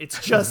towards him. It's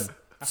just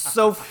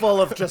so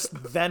full of just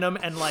venom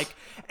and like,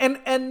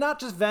 and not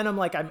just venom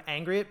like I'm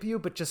angry at you,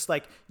 but just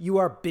like you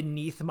are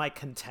beneath my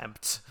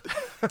contempt.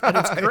 And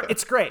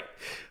it's great.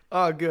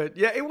 Oh, good.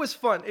 Yeah, it was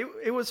fun.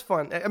 It was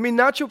fun. I mean,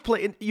 to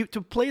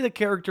play the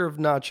character of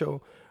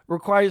Nacho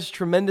requires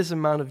tremendous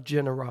amount of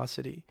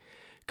generosity,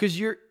 because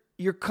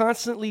you're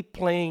constantly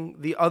playing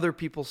the other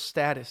people's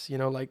status,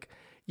 like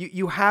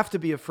you have to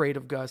be afraid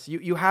of Gus.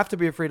 You have to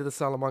be afraid of the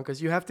Salamancas.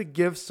 You have to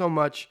give so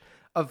much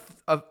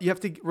you have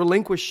to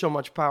relinquish so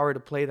much power to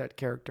play that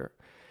character.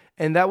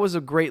 And that was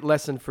a great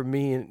lesson for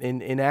me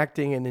in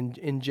acting and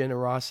in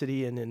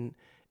generosity and in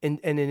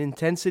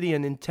intensity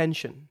and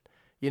intention.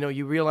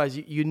 You realize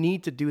you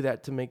need to do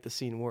that to make the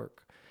scene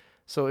work.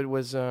 So it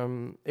was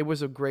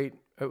a great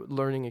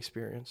learning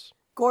experience.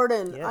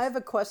 Gordon, Yes. I have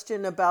a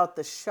question about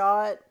the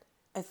shot.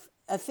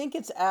 I think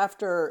it's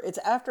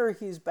after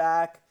he's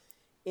back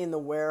in the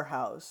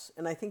warehouse,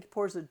 and I think he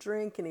pours a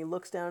drink and he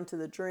looks down to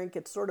the drink.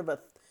 It's sort of a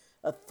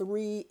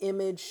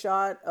 3-image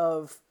shot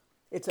of,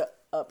 it's a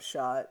up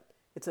shot.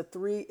 It's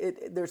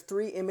there's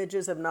 3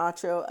 images of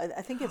Nacho.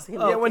 I think it's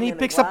him. When he in a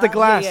picks up the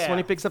glass. Yeah. When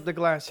he picks up the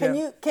glass. Can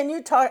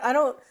you talk?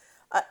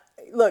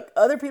 Look,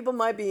 other people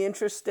might be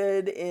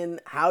interested in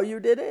how you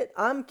did it.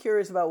 I'm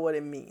curious about what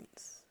it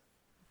means.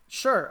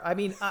 Sure. I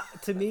mean,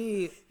 to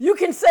me, You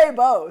can say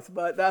both,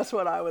 but that's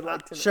what I would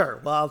like to know.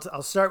 sure. Well,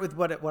 I'll start with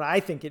what I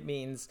think it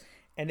means,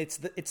 and it's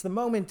the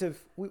moment of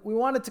we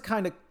wanted to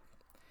kind of.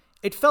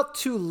 It felt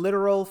too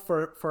literal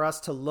for us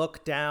to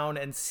look down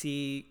and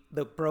see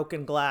the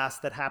broken glass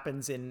that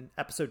happens in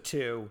episode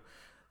 2,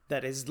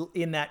 that is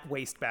in that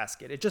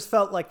wastebasket. It just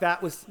felt like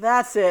that was.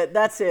 That's it.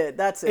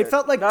 It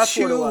felt like that's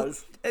too. what it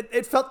was.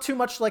 It felt too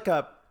much like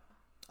a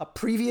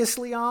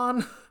previously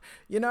on,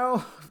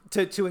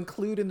 to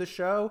include in the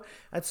show.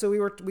 And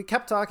so we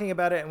kept talking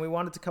about it, and we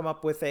wanted to come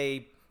up with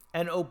an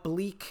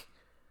oblique,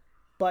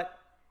 but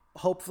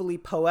hopefully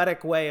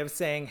poetic way of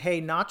saying,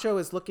 hey, Nacho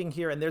is looking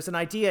here, and there's an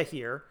idea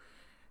here,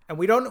 and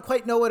we don't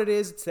quite know what it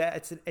is.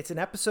 It's an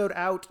episode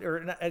out,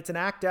 or it's an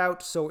act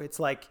out. So it's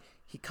like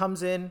he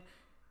comes in,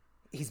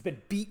 he's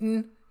been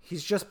beaten,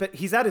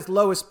 he's at his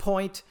lowest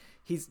point.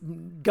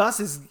 Gus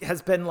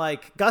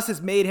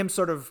has made him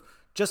sort of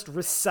just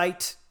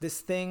recite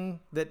this thing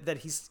that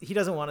he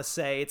doesn't want to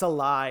say. It's a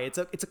lie.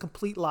 It's a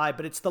complete lie,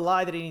 but it's the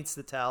lie that he needs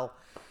to tell.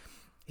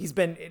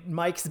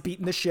 Mike's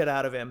beaten the shit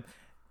out of him.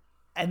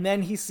 And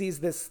then he sees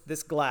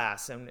this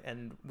glass,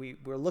 and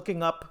we're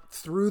looking up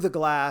through the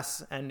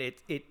glass, and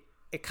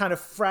it kind of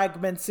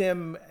fragments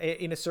him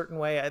in a certain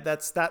way.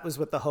 That was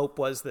what the hope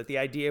was, that the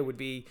idea would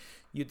be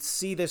you'd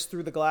see this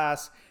through the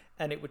glass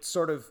and it would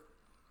sort of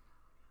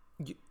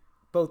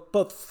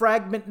both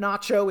fragment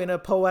Nacho in a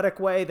poetic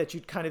way, that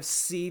you'd kind of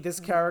see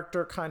this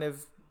character kind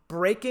of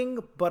breaking,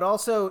 but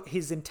also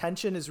his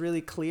intention is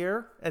really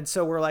clear. And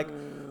so we're like,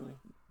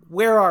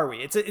 where are we?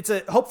 It's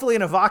a hopefully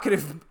an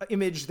evocative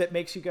image that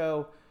makes you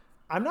go,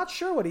 I'm not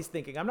sure what he's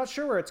thinking. I'm not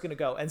sure where it's going to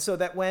go. And so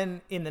that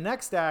when in the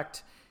next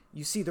act,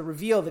 you see the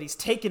reveal that he's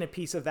taken a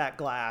piece of that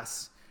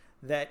glass,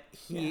 that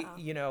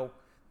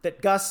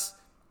that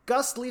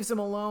Gus leaves him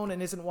alone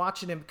and isn't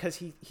watching him because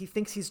he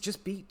thinks he's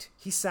just beat.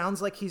 He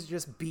sounds like he's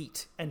just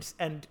beat.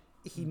 And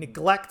he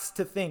neglects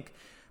to think,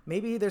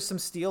 maybe there's some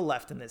steel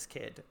left in this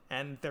kid.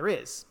 And there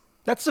is.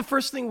 That's the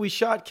first thing we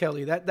shot,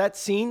 Kelly. That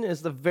scene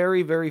is the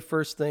very, very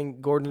first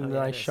thing Gordon and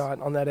I shot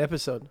on that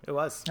episode. It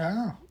was.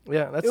 Oh.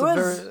 Yeah, it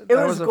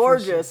was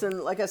gorgeous.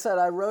 And like I said,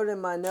 I wrote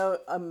in my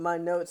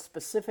notes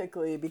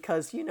specifically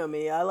because you know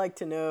me, I like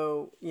to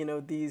know,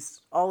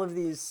 all of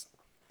these.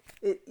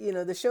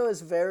 The show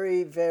is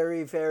very,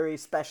 very, very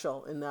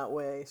special in that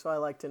way. So I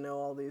like to know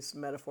all these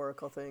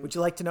metaphorical things. Would you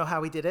like to know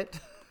how we did it?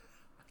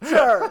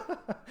 Sure.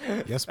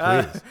 Yes,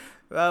 please.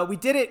 We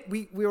did it.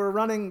 We were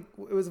running.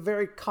 It was a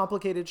very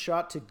complicated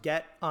shot to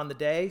get on the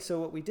day. So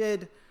what we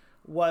did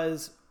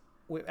was,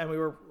 we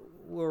were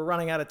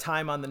running out of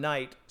time on the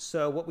night.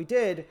 So what we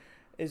did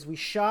is we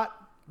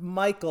shot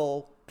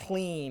Michael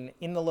clean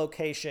in the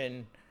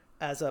location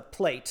as a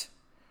plate.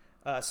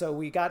 So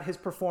we got his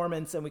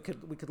performance and we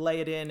could lay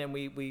it in, and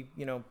we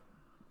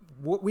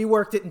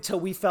worked it until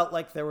we felt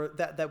like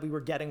that we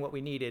were getting what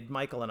we needed,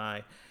 Michael and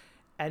I,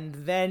 and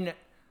then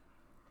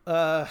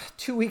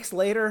 2 weeks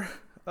later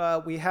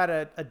we had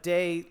a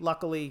day.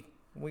 Luckily,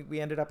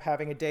 we ended up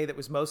having a day that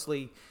was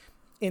mostly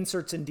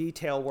inserts and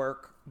detail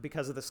work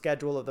because of the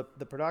schedule of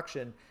the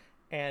production,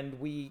 and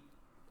we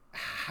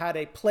had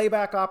a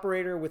playback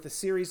operator with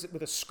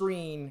a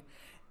screen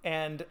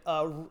and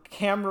a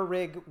camera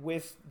rig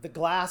with the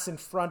glass in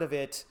front of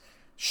it,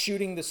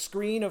 shooting the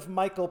screen of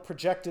Michael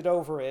projected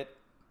over it.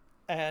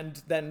 And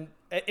then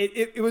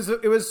it was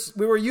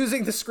we were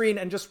using the screen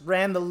and just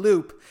ran the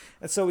loop.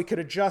 And so we could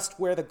adjust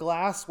where the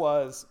glass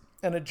was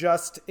and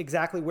adjust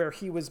exactly where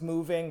he was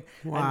moving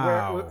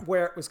and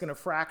where it was going to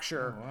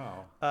fracture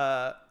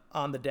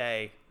on the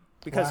day.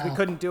 Because we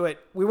couldn't do it.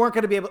 We weren't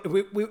going to be able,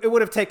 it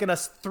would have taken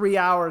us 3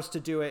 hours to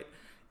do it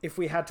if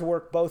we had to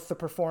work both the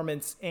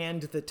performance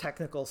and the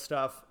technical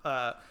stuff,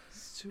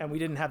 and we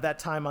didn't have that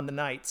time on the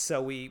night, so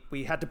we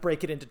had to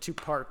break it into 2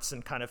 parts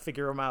and kind of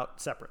figure them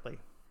out separately.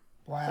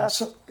 Wow,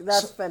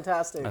 that's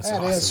fantastic. That's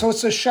That awesome. is. So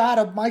it's a shot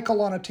of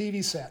Michael on a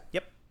TV set.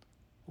 Yep.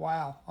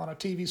 Wow, on a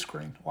TV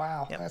screen.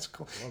 Wow, Yep. that's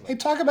cool. Hey,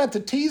 talk about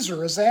the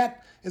teaser. Is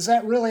that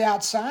really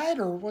outside,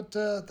 or what?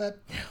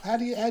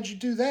 How'd you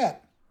do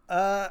that?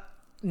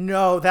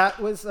 No, that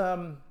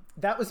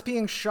was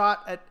being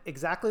shot at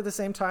exactly the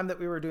same time that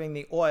we were doing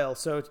the oil.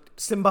 So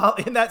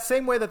in that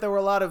same way that there were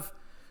a lot of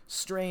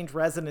strange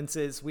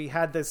resonances, we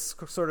had this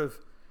sort of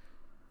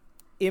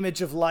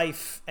image of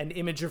life and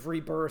image of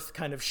rebirth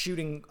kind of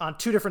shooting on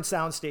 2 different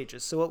sound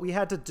stages. So what we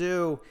had to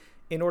do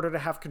in order to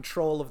have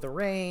control of the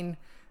rain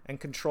and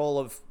control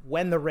of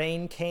when the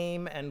rain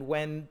came and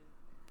when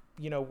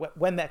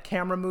that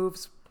camera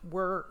moves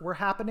were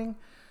happening,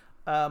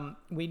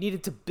 we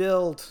needed to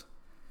build,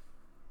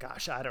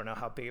 gosh, I don't know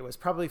how big it was,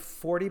 probably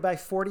 40 by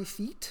 40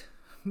 feet,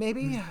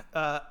 maybe,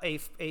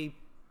 a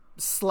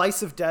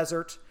slice of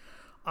desert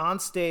on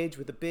stage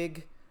with a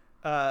big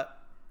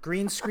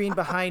green screen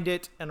behind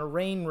it and a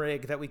rain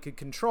rig that we could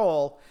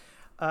control.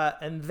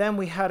 And then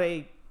we had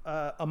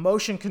a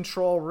motion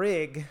control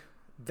rig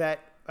that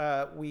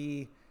there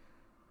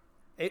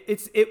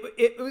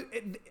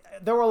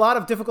were a lot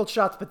of difficult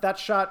shots, but that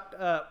shot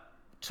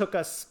took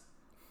us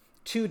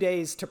 2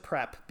 days to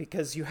prep,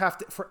 because you have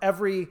to, for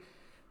every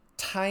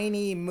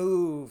tiny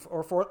move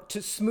or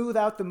to smooth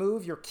out the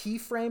move, you're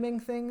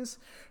keyframing things.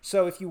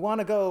 So if you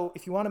want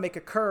to make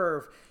a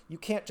curve, you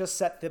can't just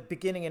set the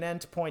beginning and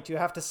end point. You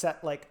have to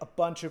set like a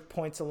bunch of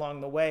points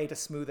along the way to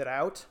smooth it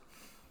out.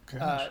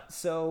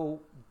 So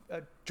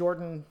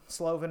Jordan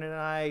Sloven and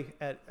I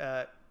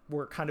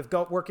were kind of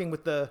working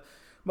with the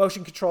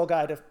motion control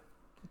guy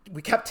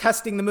we kept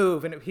testing the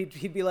move, and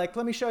he'd be like,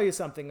 let me show you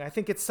something. I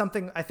think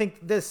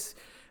this,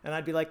 and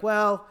I'd be like,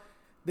 well,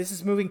 this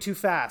is moving too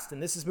fast,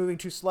 and this is moving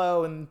too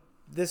slow, and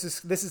this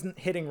isn't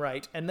hitting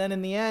right. And then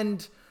in the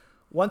end,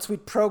 once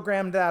we'd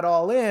programmed that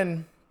all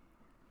in,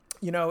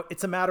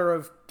 it's a matter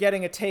of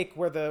getting a take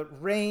where the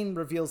rain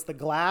reveals the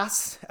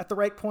glass at the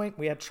right point.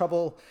 We had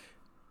trouble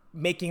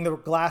making the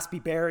glass be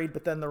buried,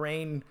 but then the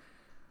rain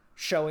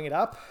showing it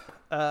up.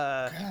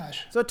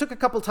 Gosh. So it took a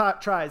couple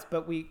tries,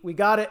 but we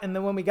got it. And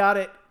then when we got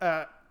it,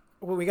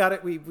 we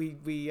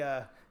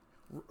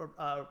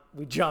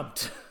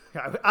jumped.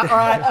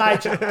 I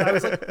jumped. I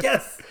was like,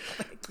 yes,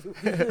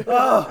 thank you.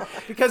 Oh,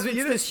 because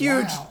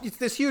it's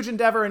this huge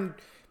endeavor, and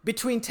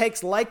between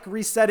takes, like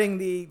resetting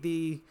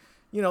the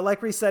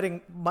like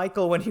resetting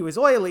Michael when he was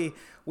oily,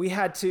 we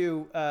had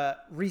to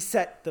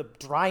reset the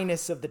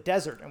dryness of the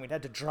desert, and we'd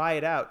had to dry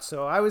it out.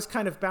 So I was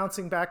kind of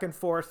bouncing back and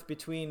forth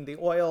between the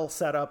oil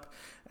setup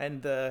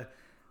and the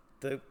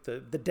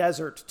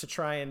desert to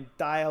try and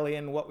dial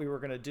in what we were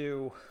going to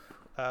do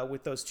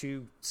with those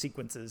two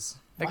sequences.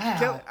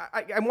 Wow.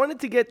 I wanted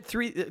to get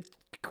three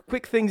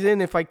quick things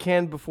in if I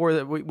can before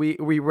that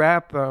we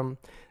wrap.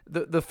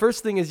 The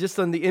first thing is just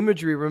on the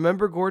imagery.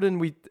 Remember,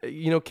 Gordon,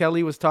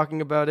 Kelly was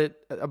talking about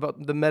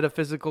the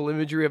metaphysical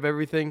imagery of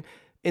everything.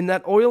 In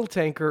that oil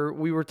tanker,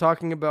 we were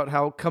talking about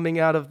how coming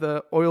out of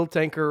the oil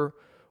tanker,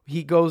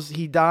 he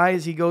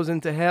dies, he goes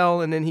into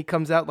hell, and then he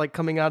comes out like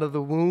coming out of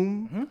the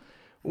womb. Mm-hmm.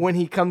 When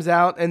he comes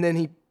out, and then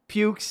he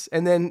pukes,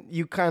 and then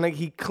he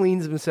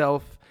cleans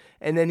himself,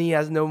 and then he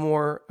has no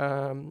more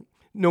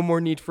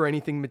need for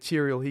anything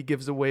material. He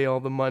gives away all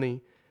the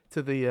money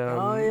to the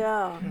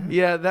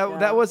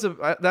that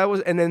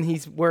was, and then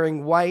he's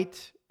wearing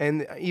white,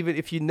 and even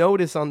if you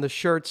notice on the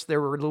shirts there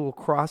were little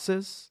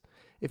crosses.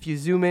 If you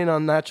zoom in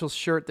on Nacho's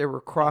shirt, there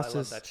were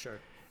crosses. I love that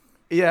shirt.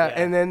 Yeah.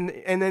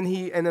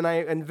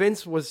 And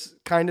Vince was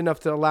kind enough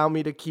to allow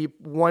me to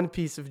keep one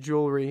piece of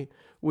jewelry,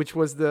 which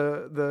was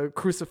the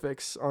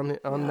crucifix on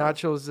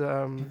Nacho's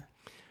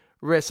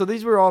wrist. So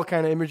these were all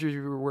kind of images we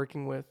were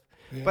working with.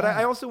 Yeah. But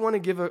I also want to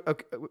give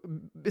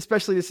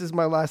especially this is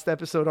my last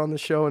episode on the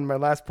show and my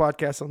last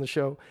podcast on the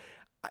show.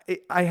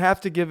 I have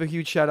to give a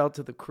huge shout out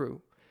to the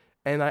crew.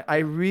 And I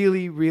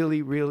really,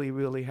 really, really,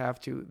 really have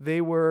to.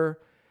 They were,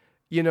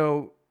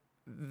 I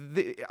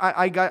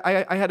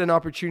had an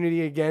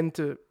opportunity again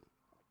to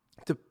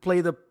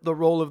play the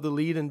role of the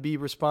lead and be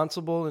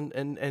responsible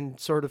and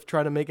sort of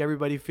try to make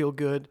everybody feel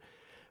good.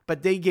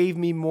 But they gave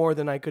me more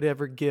than I could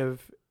ever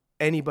give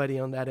anybody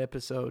on that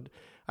episode.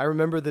 I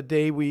remember the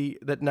day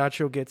that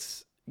Nacho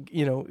gets,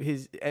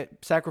 his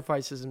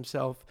sacrifices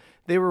himself.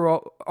 They were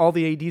all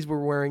the ADs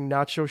were wearing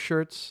Nacho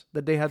shirts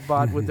that they had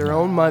bought with their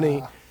own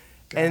money.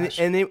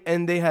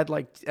 And they had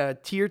like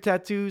tear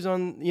tattoos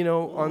on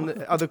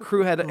the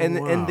crew had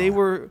and they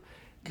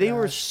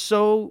were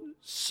so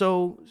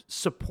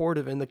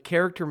supportive, and the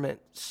character meant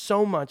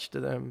so much to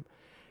them.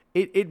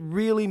 It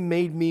really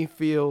made me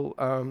feel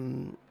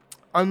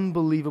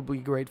unbelievably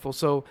grateful.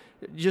 So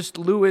just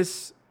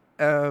Louis,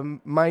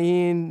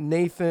 Mayeen,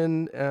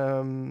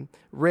 Nathan,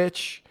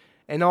 Rich,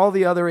 and all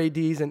the other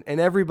ADs and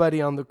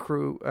everybody on the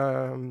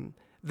crew.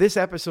 This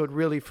episode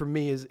really, for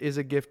me, is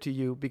a gift to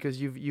you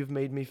because you've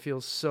made me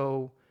feel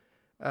so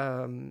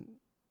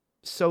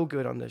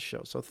good on this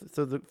show. So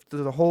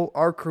the whole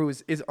our crew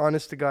is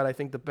honest to God, I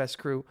think the best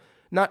crew.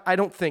 I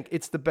don't think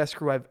it's the best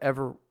crew I've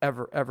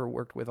ever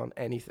worked with on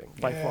anything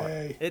by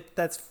far.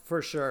 That's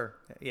for sure.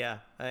 Yeah,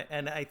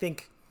 and I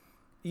think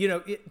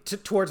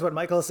towards what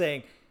Michael is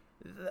saying,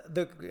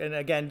 and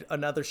again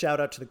another shout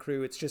out to the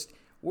crew. It's just.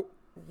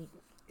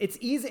 It's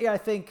easy, I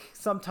think,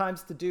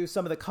 sometimes to do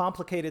some of the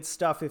complicated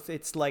stuff if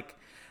it's like,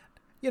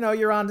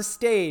 you're on the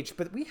stage,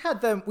 but we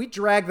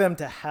drag them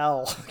to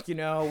hell.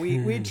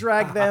 We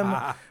drag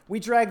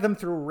them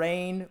through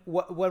rain.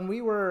 When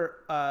we were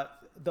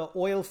the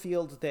oil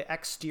field, the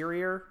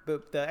exterior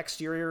of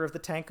the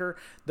tanker,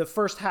 the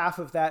first half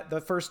of that,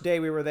 the first day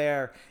we were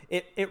there,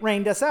 it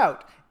rained us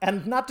out.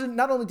 And not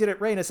only did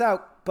it rain us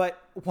out, but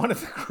one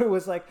of the crew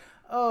was like,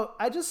 "Oh,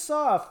 I just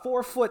saw a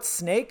 4-foot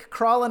snake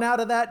crawling out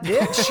of that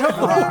ditch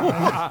over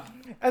there."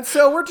 And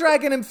so we're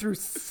dragging him through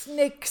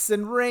snakes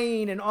and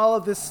rain and all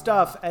of this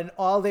stuff. And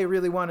all they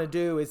really want to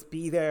do is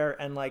be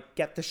there and like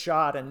get the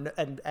shot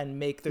and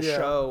make the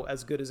show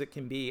as good as it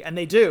can be. And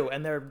they do.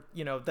 And they're,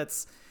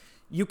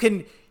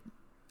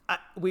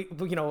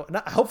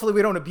 hopefully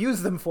we don't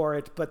abuse them for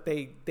it, but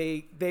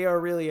they are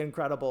really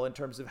incredible in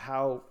terms of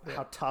how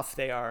tough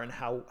they are and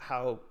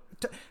how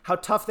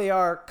tough they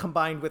are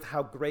combined with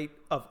how great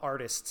of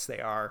artists they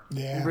are.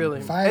 Yeah,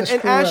 really. And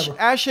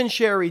Ash and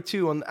Sherry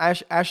too. On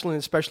Ashlyn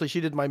especially, she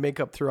did my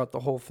makeup throughout the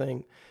whole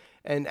thing,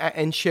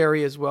 and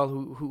Sherry as well,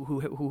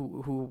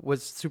 who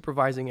was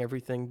supervising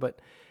everything. But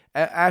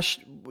Ash,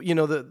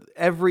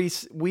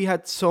 we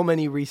had so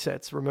many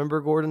resets.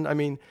 Remember, Gordon? I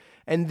mean,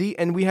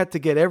 and we had to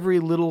get every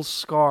little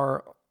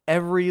scar,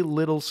 every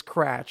little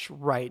scratch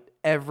right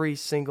every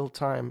single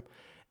time.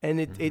 And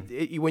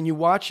it when you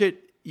watch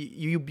it.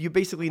 You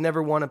basically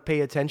never want to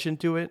pay attention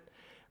to it,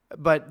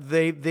 but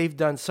they've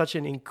done such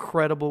an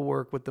incredible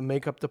work with the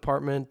makeup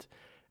department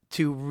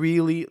to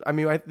really. I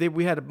mean,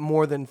 we had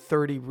more than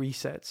 30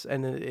 resets,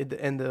 and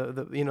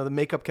the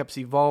makeup kept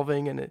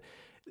evolving, and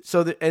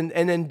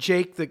then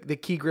Jake, the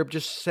key grip,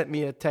 just sent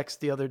me a text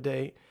the other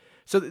day.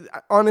 So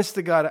honest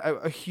to God,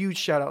 a huge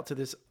shout out to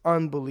this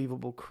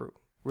unbelievable crew,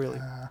 really.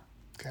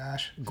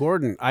 Gosh,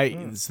 Gordon,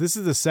 so this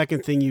is the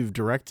second thing you've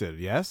directed.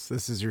 Yes,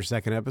 this is your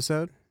second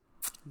episode.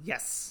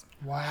 Yes.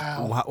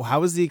 Wow. How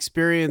was the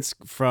experience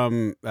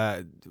from,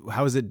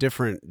 how is it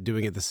different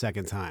doing it the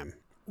second time?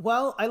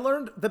 Well, I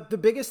learned, the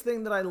biggest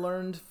thing that I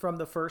learned from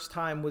the first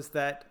time was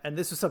that, and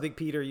this was something,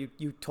 Peter,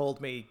 you told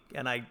me,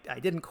 and I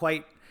didn't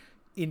quite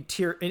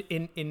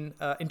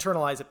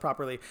internalize it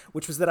properly,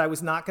 which was that I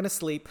was not going to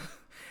sleep,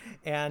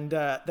 and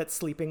that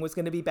sleeping was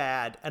going to be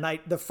bad. And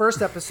the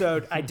first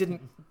episode, I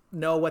didn't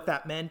know what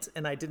that meant,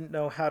 and I didn't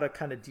know how to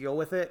kind of deal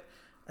with it,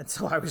 and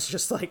so I was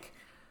just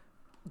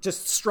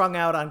strung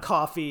out on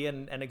coffee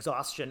and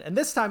exhaustion. And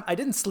this time, I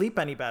didn't sleep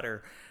any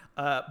better.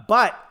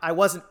 But I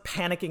wasn't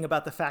panicking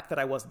about the fact that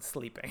I wasn't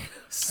sleeping.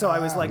 So I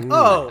was like,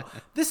 oh,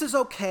 this is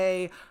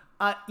okay.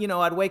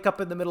 I'd wake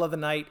up in the middle of the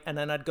night and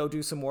then I'd go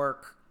do some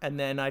work and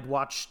then I'd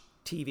watch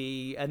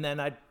TV and then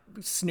I'd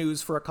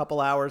snooze for a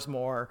couple hours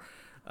more.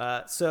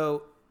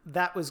 So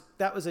that was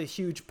a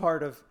huge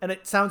part of, and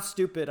it sounds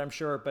stupid, I'm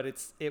sure, but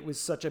it was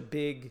such a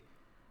big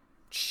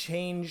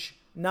change,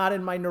 not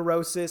in my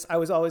neurosis. I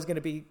was always going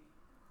to be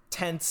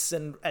tense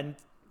and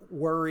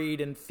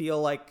worried and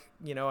feel like,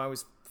 I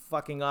was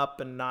fucking up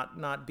and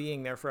not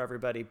being there for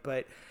everybody,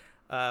 but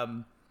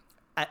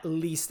at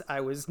least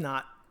I was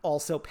not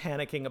also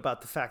panicking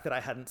about the fact that I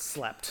hadn't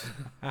slept.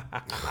 Oh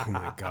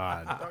my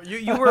God.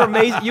 You were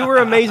amazing. You were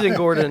amazing,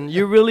 Gordon.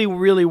 You really,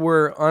 really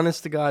were,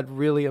 honest to God,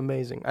 really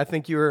amazing. I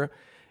think you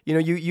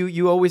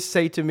always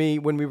say to me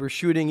when we were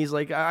shooting, he's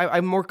like,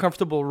 I'm more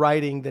comfortable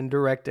writing than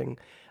directing.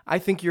 I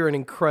think you're an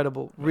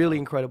incredible, really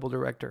incredible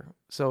director.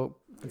 So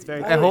it's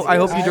very. I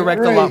hope you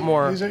direct a lot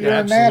more. You're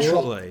a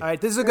natural. All right,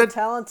 this is a good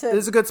talented.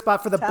 This is a good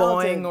spot for the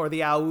boing or the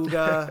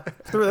auga.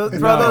 throw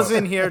those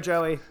in here,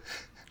 Joey.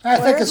 I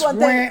think it's here's one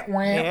thing.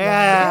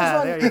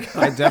 Yeah, there you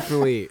go.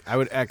 I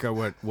would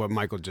echo what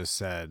Michael just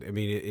said. I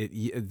mean,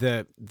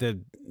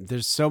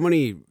 there's so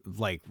many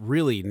like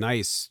really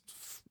nice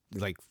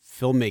like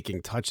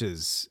filmmaking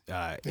touches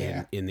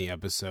in the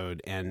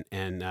episode, and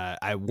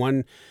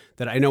one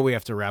that I know we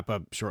have to wrap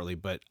up shortly,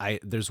 but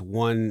there's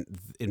one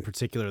in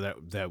particular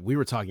that we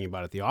were talking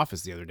about at the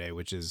office the other day,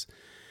 which is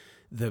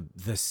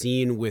the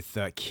scene with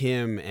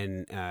Kim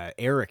and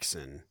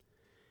Erickson.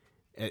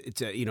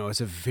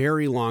 It's a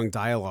very long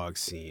dialogue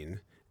scene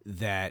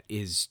that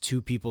is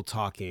two people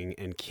talking,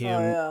 and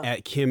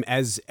Kim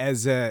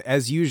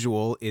as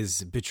usual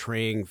is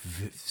betraying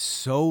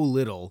so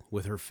little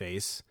with her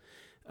face.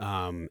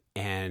 The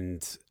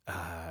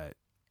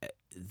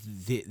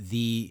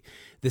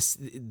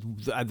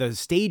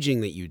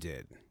staging that you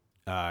did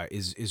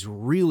is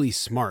really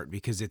smart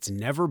because it's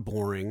never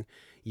boring.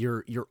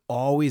 You're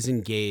always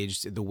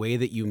engaged. The way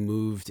that you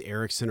moved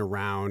Erickson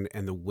around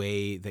and the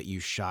way that you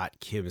shot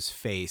Kim's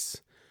face,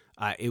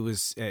 it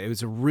was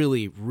a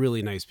really,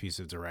 really nice piece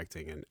of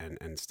directing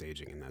and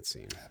staging in that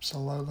scene.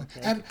 Absolutely.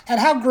 And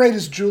how great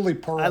is Julie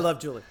Pearl? I love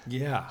Julie.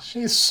 Yeah,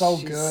 she's so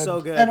good. So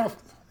good.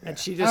 And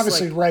she just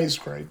obviously Ray's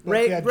great.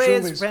 Ray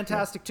is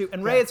fantastic too,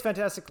 and Ray is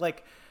fantastic.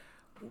 Like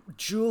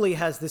Julie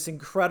has this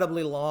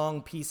incredibly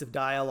long piece of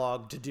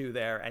dialogue to do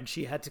there, and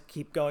she had to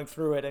keep going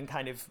through it and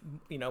kind of,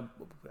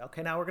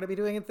 okay, now we're going to be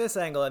doing it this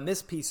angle and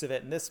this piece of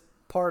it and this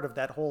part of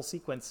that whole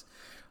sequence,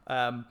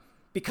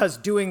 because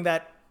doing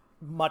that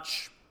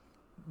much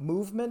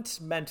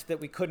movement meant that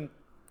we couldn't.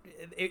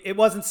 It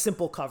wasn't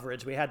simple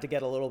coverage. We had to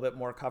get a little bit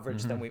more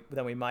coverage than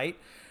we might.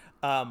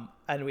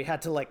 And we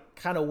had to like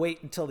kind of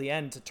wait until the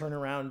end to turn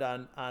around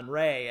on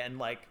Ray and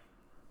like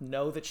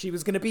know that she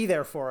was going to be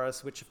there for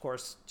us, which of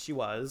course she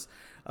was.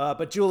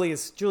 But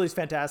Julie's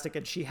fantastic.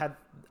 And she had,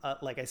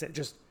 like I said,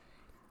 just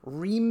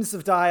reams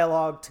of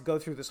dialogue to go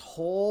through this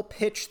whole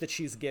pitch that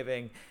she's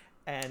giving.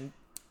 And,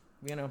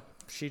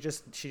 she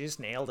just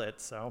nailed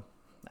it. So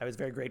I was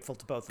very grateful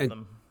to both of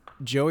them.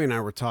 Joey and I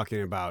were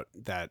talking about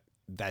that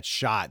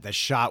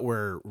shot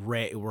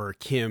where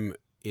Kim,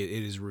 it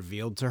is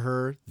revealed to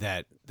her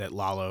that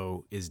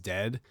Lalo is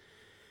dead.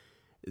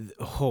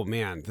 Oh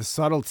man, the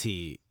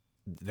subtlety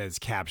that's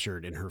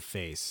captured in her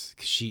face.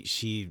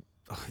 She's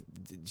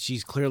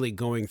clearly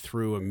going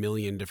through a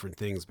million different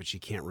things, but she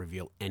can't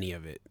reveal any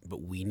of it.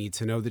 But we need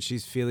to know that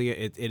she's feeling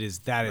it.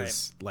 Is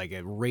like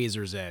a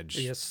razor's edge.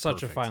 It's such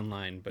perfect. a fine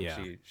line, but Yeah.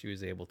 she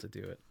was able to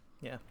do it.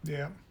 Yeah.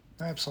 Yeah,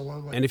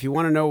 absolutely. And if you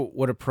want to know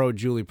what a pro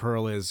Julie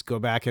Pearl is, go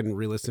back and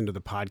re-listen to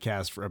the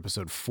podcast for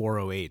episode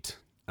 408.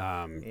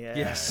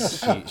 Yes.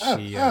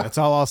 She that's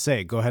all I'll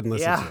say. Go ahead and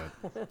listen to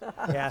it.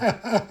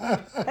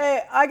 Yeah.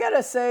 Hey, I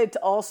gotta say,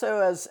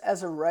 also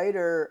as a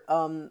writer,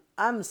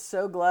 I'm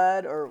so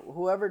glad, or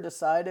whoever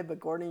decided, but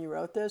Gordon, you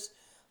wrote this.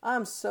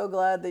 I'm so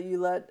glad that you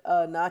let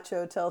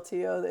Nacho tell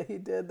Tio that he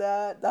did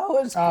that. That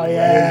was great.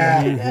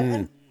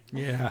 Yeah.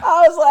 yeah.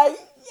 I was like,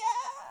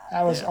 yeah.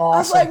 That was I awesome.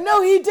 was like,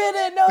 no, he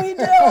didn't. No, he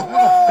didn't.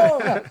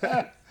 Whoa.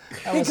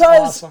 That was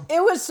Because awesome.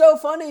 it was so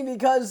funny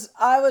because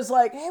I was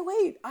like, hey,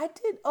 wait, I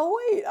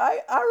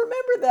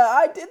remember that.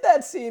 I did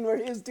that scene where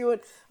he was doing,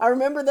 I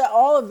remember that,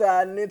 all of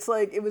that. And it's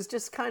like, it was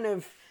just kind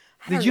of,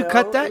 Did you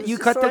cut it that? was You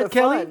just cut sort that, of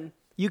Kelly? fun.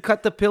 You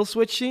cut the pill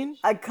switch scene?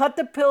 I cut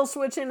the pill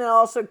switching and I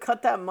also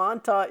cut that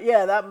montage.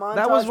 Yeah, that montage.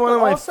 That was one but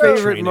of my also,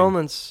 favorite Training.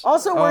 moments.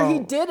 Also, where he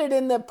Oh. did it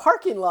in the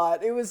parking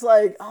lot, it was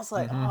like, I was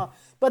like, oh.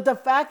 But the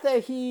fact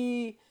that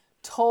he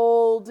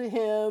told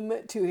him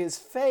to his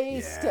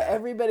face, to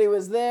everybody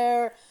was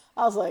there,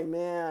 I was like,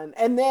 man.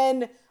 And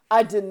then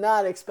I did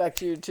not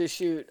expect you to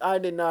shoot. I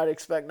did not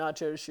expect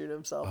Nacho to shoot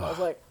himself. I was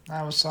like,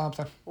 That was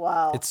something.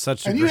 wow. It's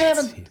such a And you great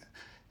haven't, scene.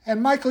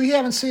 and Michael, you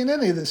haven't seen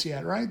any of this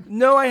yet, right?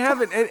 No, I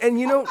haven't. And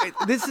you know,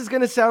 this is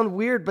going to sound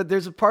weird, but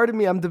there's a part of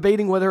me I'm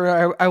debating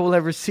whether I will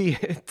ever see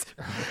it.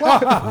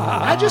 Well,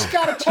 I just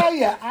got to tell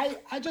you,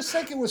 I just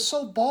think it was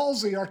so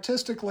ballsy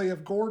artistically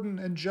of Gordon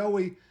and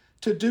Joey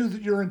to do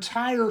your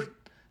entire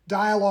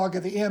dialogue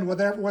at the end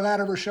without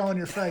ever showing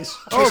your face.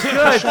 Oh,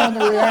 good. Showing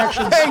the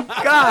reactions. Thank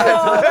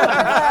God.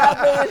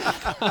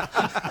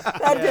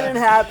 That didn't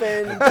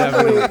happen.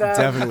 Don't believe that.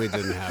 Definitely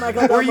didn't happen.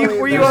 Michael, don't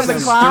believe Were you that. on the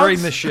There's clouds?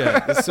 During the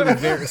ship. There's some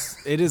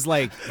it is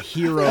like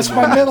hero. That's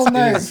my middle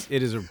moments. name.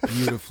 It is a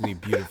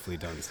beautifully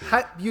done scene.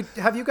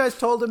 Have you guys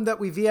told him that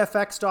we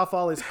VFX'd off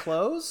all his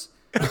clothes?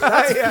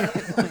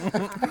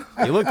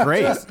 You look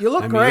great. You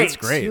look I mean, great. It's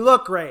great. You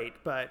look great,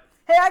 but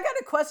Hey, I got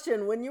a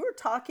question. When you were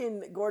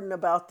talking, Gordon,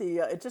 about the,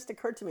 it just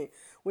occurred to me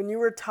when you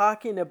were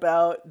talking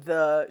about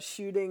the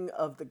shooting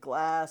of the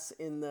glass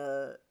in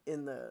the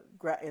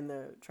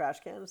trash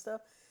can and stuff.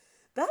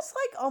 That's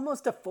like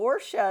almost a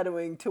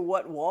foreshadowing to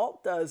what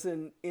Walt does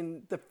in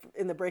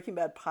the Breaking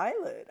Bad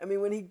pilot. I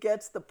mean, when he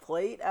gets the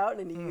plate out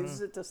and he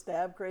uses it to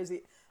stab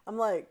Crazy, I'm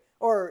like,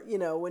 or you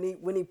know,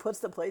 when he puts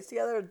the plates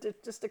together,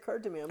 it just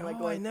occurred to me. I'm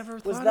like, I never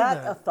was thought of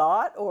that that. a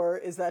thought, or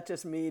is that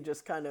just me,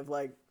 just kind of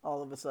like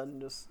all of a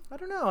sudden just? I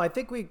don't know. I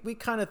think we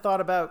kind of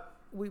thought about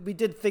we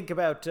did think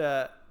about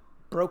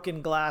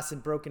broken glass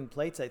and broken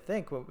plates. I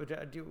think.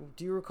 Do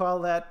you recall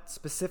that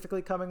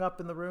specifically coming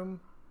up in the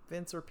room,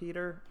 Vince or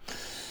Peter?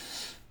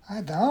 I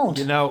don't.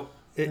 You know,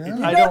 I You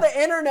know don't.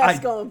 the internet's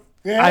going.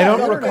 Yeah, I don't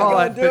the recall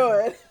internet's it,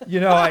 gonna but do it.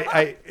 you know,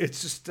 I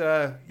it's just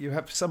you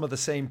have some of the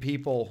same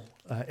people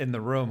in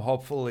the room.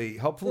 Hopefully,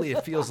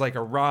 it feels like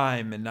a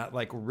rhyme and not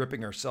like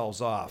ripping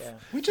ourselves off.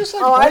 We just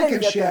like Oh, I breaking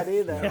didn't get shit. that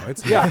either. No,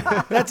 it's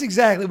Yeah, that's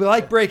exactly. We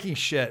like breaking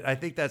shit. I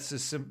think that's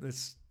it's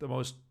the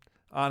most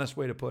honest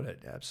way to put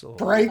it.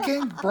 Absolutely.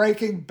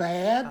 Breaking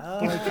Bad.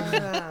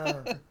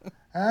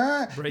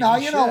 Breaking No,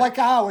 you know, shit. like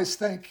I always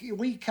think,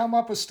 we come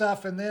up with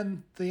stuff and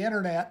then the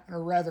internet,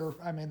 or rather,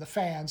 I mean, the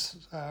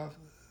fans,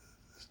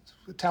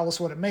 tell us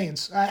what it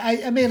means.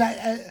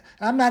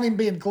 I'm not even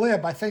being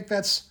glib. I think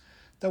that's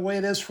the way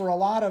it is for a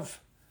lot of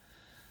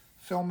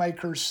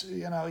filmmakers.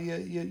 You know,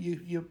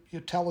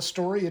 you tell a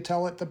story, you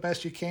tell it the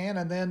best you can,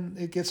 and then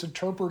it gets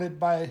interpreted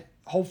by,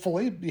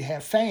 hopefully, you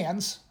have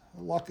fans.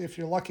 If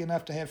you're lucky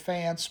enough to have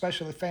fans,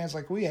 especially fans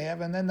like we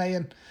have, and then they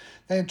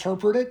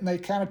interpret it and they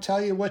kind of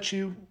tell you what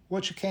you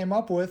came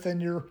up with,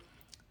 and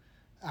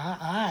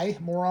I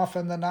more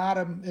often than not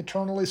am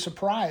eternally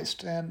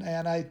surprised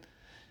and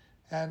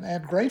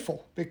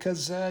grateful,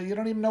 because you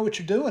don't even know what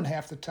you're doing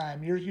half the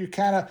time. You're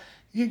kind of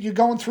you're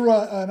going through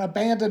an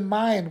abandoned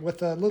mine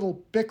with a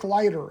little Bic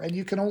lighter, and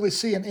you can only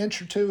see an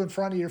inch or two in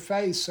front of your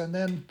face, and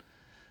then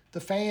the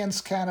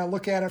fans kind of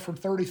look at it from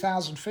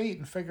 30,000 feet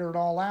and figure it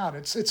all out.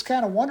 It's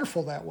kind of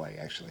wonderful that way,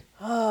 actually.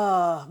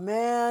 Oh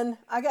man,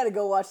 I got to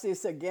go watch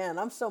these again.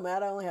 I'm so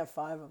mad. I only have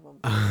 5 of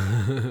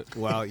them.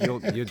 Well, you'll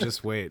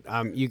just wait.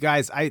 You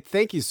guys, I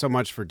thank you so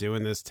much for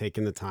doing this,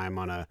 taking the time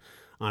on a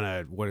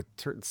what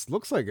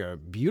looks like a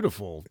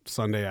beautiful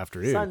Sunday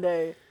afternoon.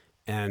 Sunday.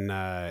 And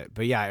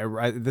but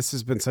yeah, this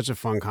has been such a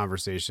fun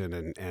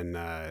conversation,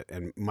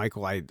 and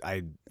Michael, I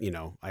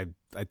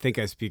think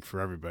I speak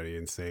for everybody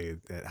in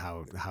saying that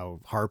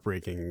how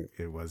heartbreaking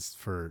it was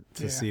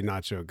to see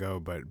Nacho go,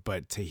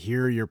 but to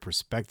hear your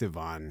perspective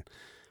on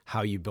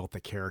how you built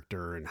the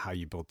character and how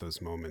you built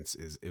those moments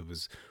it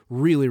was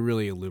really,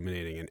 really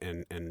illuminating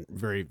and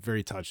very,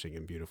 very touching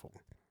and beautiful.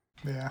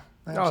 Yeah.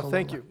 Oh, Absolutely.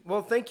 thank you.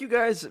 Well, thank you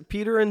guys,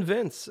 Peter and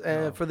Vince,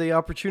 for the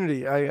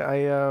opportunity.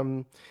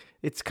 I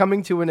it's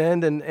coming to an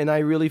end, and I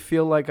really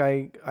feel like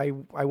I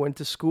went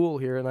to school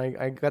here, and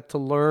I got to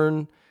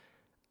learn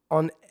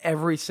on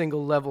every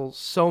single level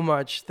so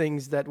much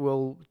things that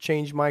will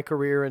change my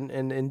career, and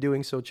in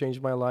doing so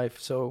change my life.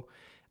 So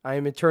I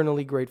am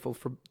eternally grateful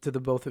to the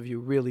both of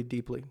you, really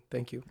deeply.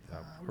 Thank you.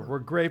 We're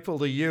grateful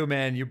to you,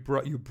 man. You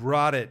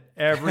brought it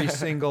every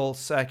single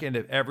second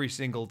of every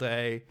single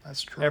day.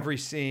 That's true. Every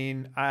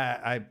scene.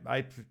 I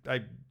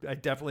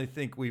definitely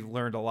think we've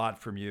learned a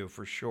lot from you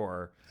for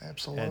sure.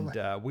 Absolutely.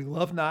 And we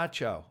love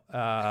Nacho.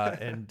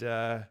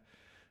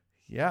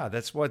 Yeah,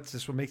 that's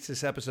what makes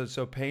this episode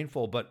so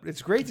painful. But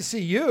it's great to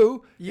see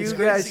you. You It's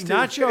great to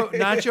guys see too.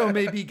 Nacho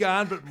may be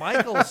gone, but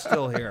Michael's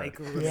still here.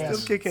 Yes.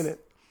 Still kicking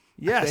it.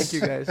 Yes.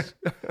 Thank you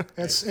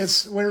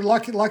guys. We're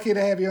lucky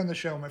to have you on the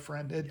show, my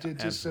friend. It's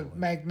just absolutely. a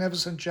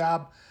magnificent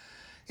job.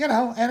 You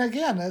know, and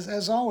again,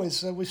 as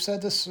always, we've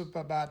said this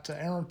about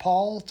Aaron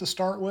Paul to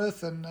start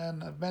with, and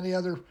many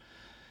other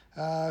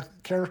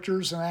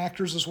characters and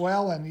actors as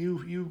well. And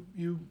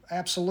you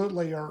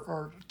absolutely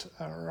are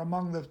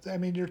among the. I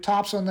mean, your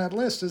tops on that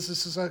list. This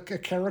is a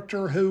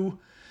character who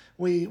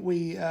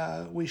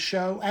we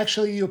show.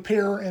 Actually, you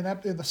appear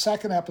in the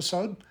second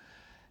episode,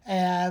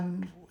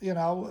 and you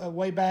know,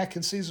 way back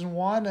in season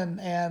 1,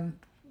 and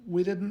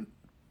we didn't.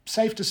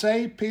 Safe to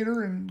say,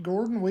 Peter and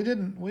Gordon, we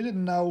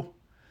didn't know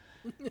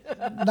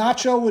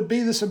Nacho would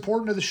be this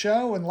important to the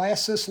show and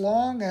last this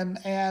long,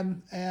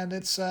 and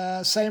it's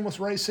same with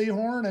Ray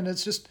Seahorn, and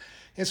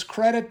it's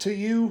credit to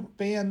you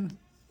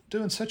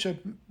doing such a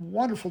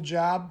wonderful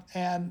job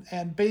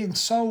and being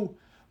so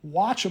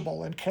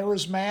watchable and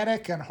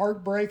charismatic and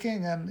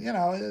heartbreaking,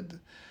 and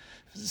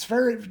it's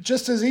very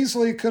just as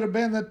easily could have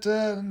been that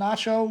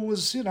Nacho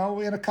was in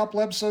a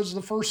couple episodes of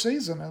the first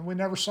season and we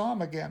never saw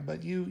him again,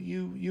 but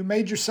you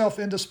made yourself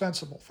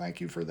indispensable. Thank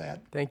you for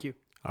that. Thank you.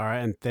 All right,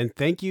 and then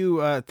thank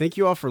you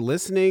all for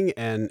listening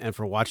and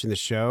for watching the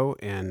show.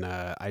 And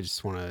I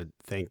just want to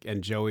thank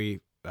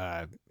Joey.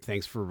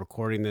 Thanks for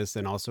recording this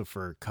and also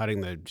for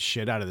cutting the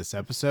shit out of this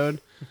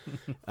episode.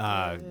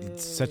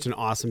 It's such an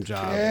awesome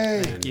job.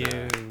 Thank you.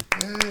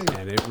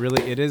 And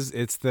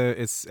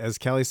it's as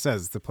Kelly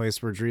says, it's the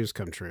place where dreams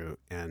come true,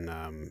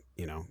 and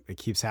it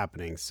keeps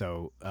happening.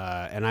 So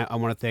and I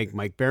want to thank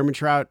Mike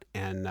Behrmantraut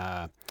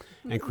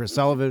and Chris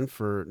Sullivan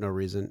for no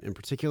reason in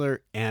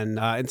particular. And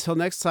until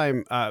next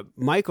time,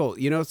 Michael,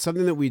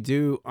 something that we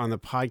do on the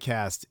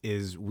podcast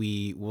is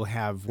we will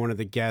have one of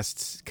the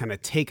guests kind of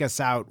take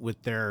us out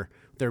with their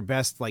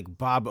best, like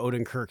Bob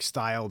Odenkirk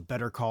style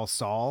Better Call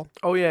Saul.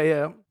 Oh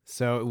yeah.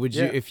 So would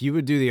you, if you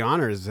would do the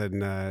honors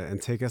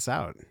and take us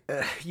out?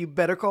 You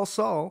better call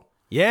Saul.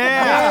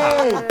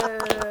 Yeah.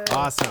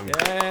 Awesome.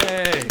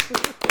 Yay. This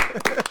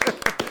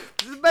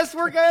is the best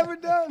work I ever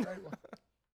done.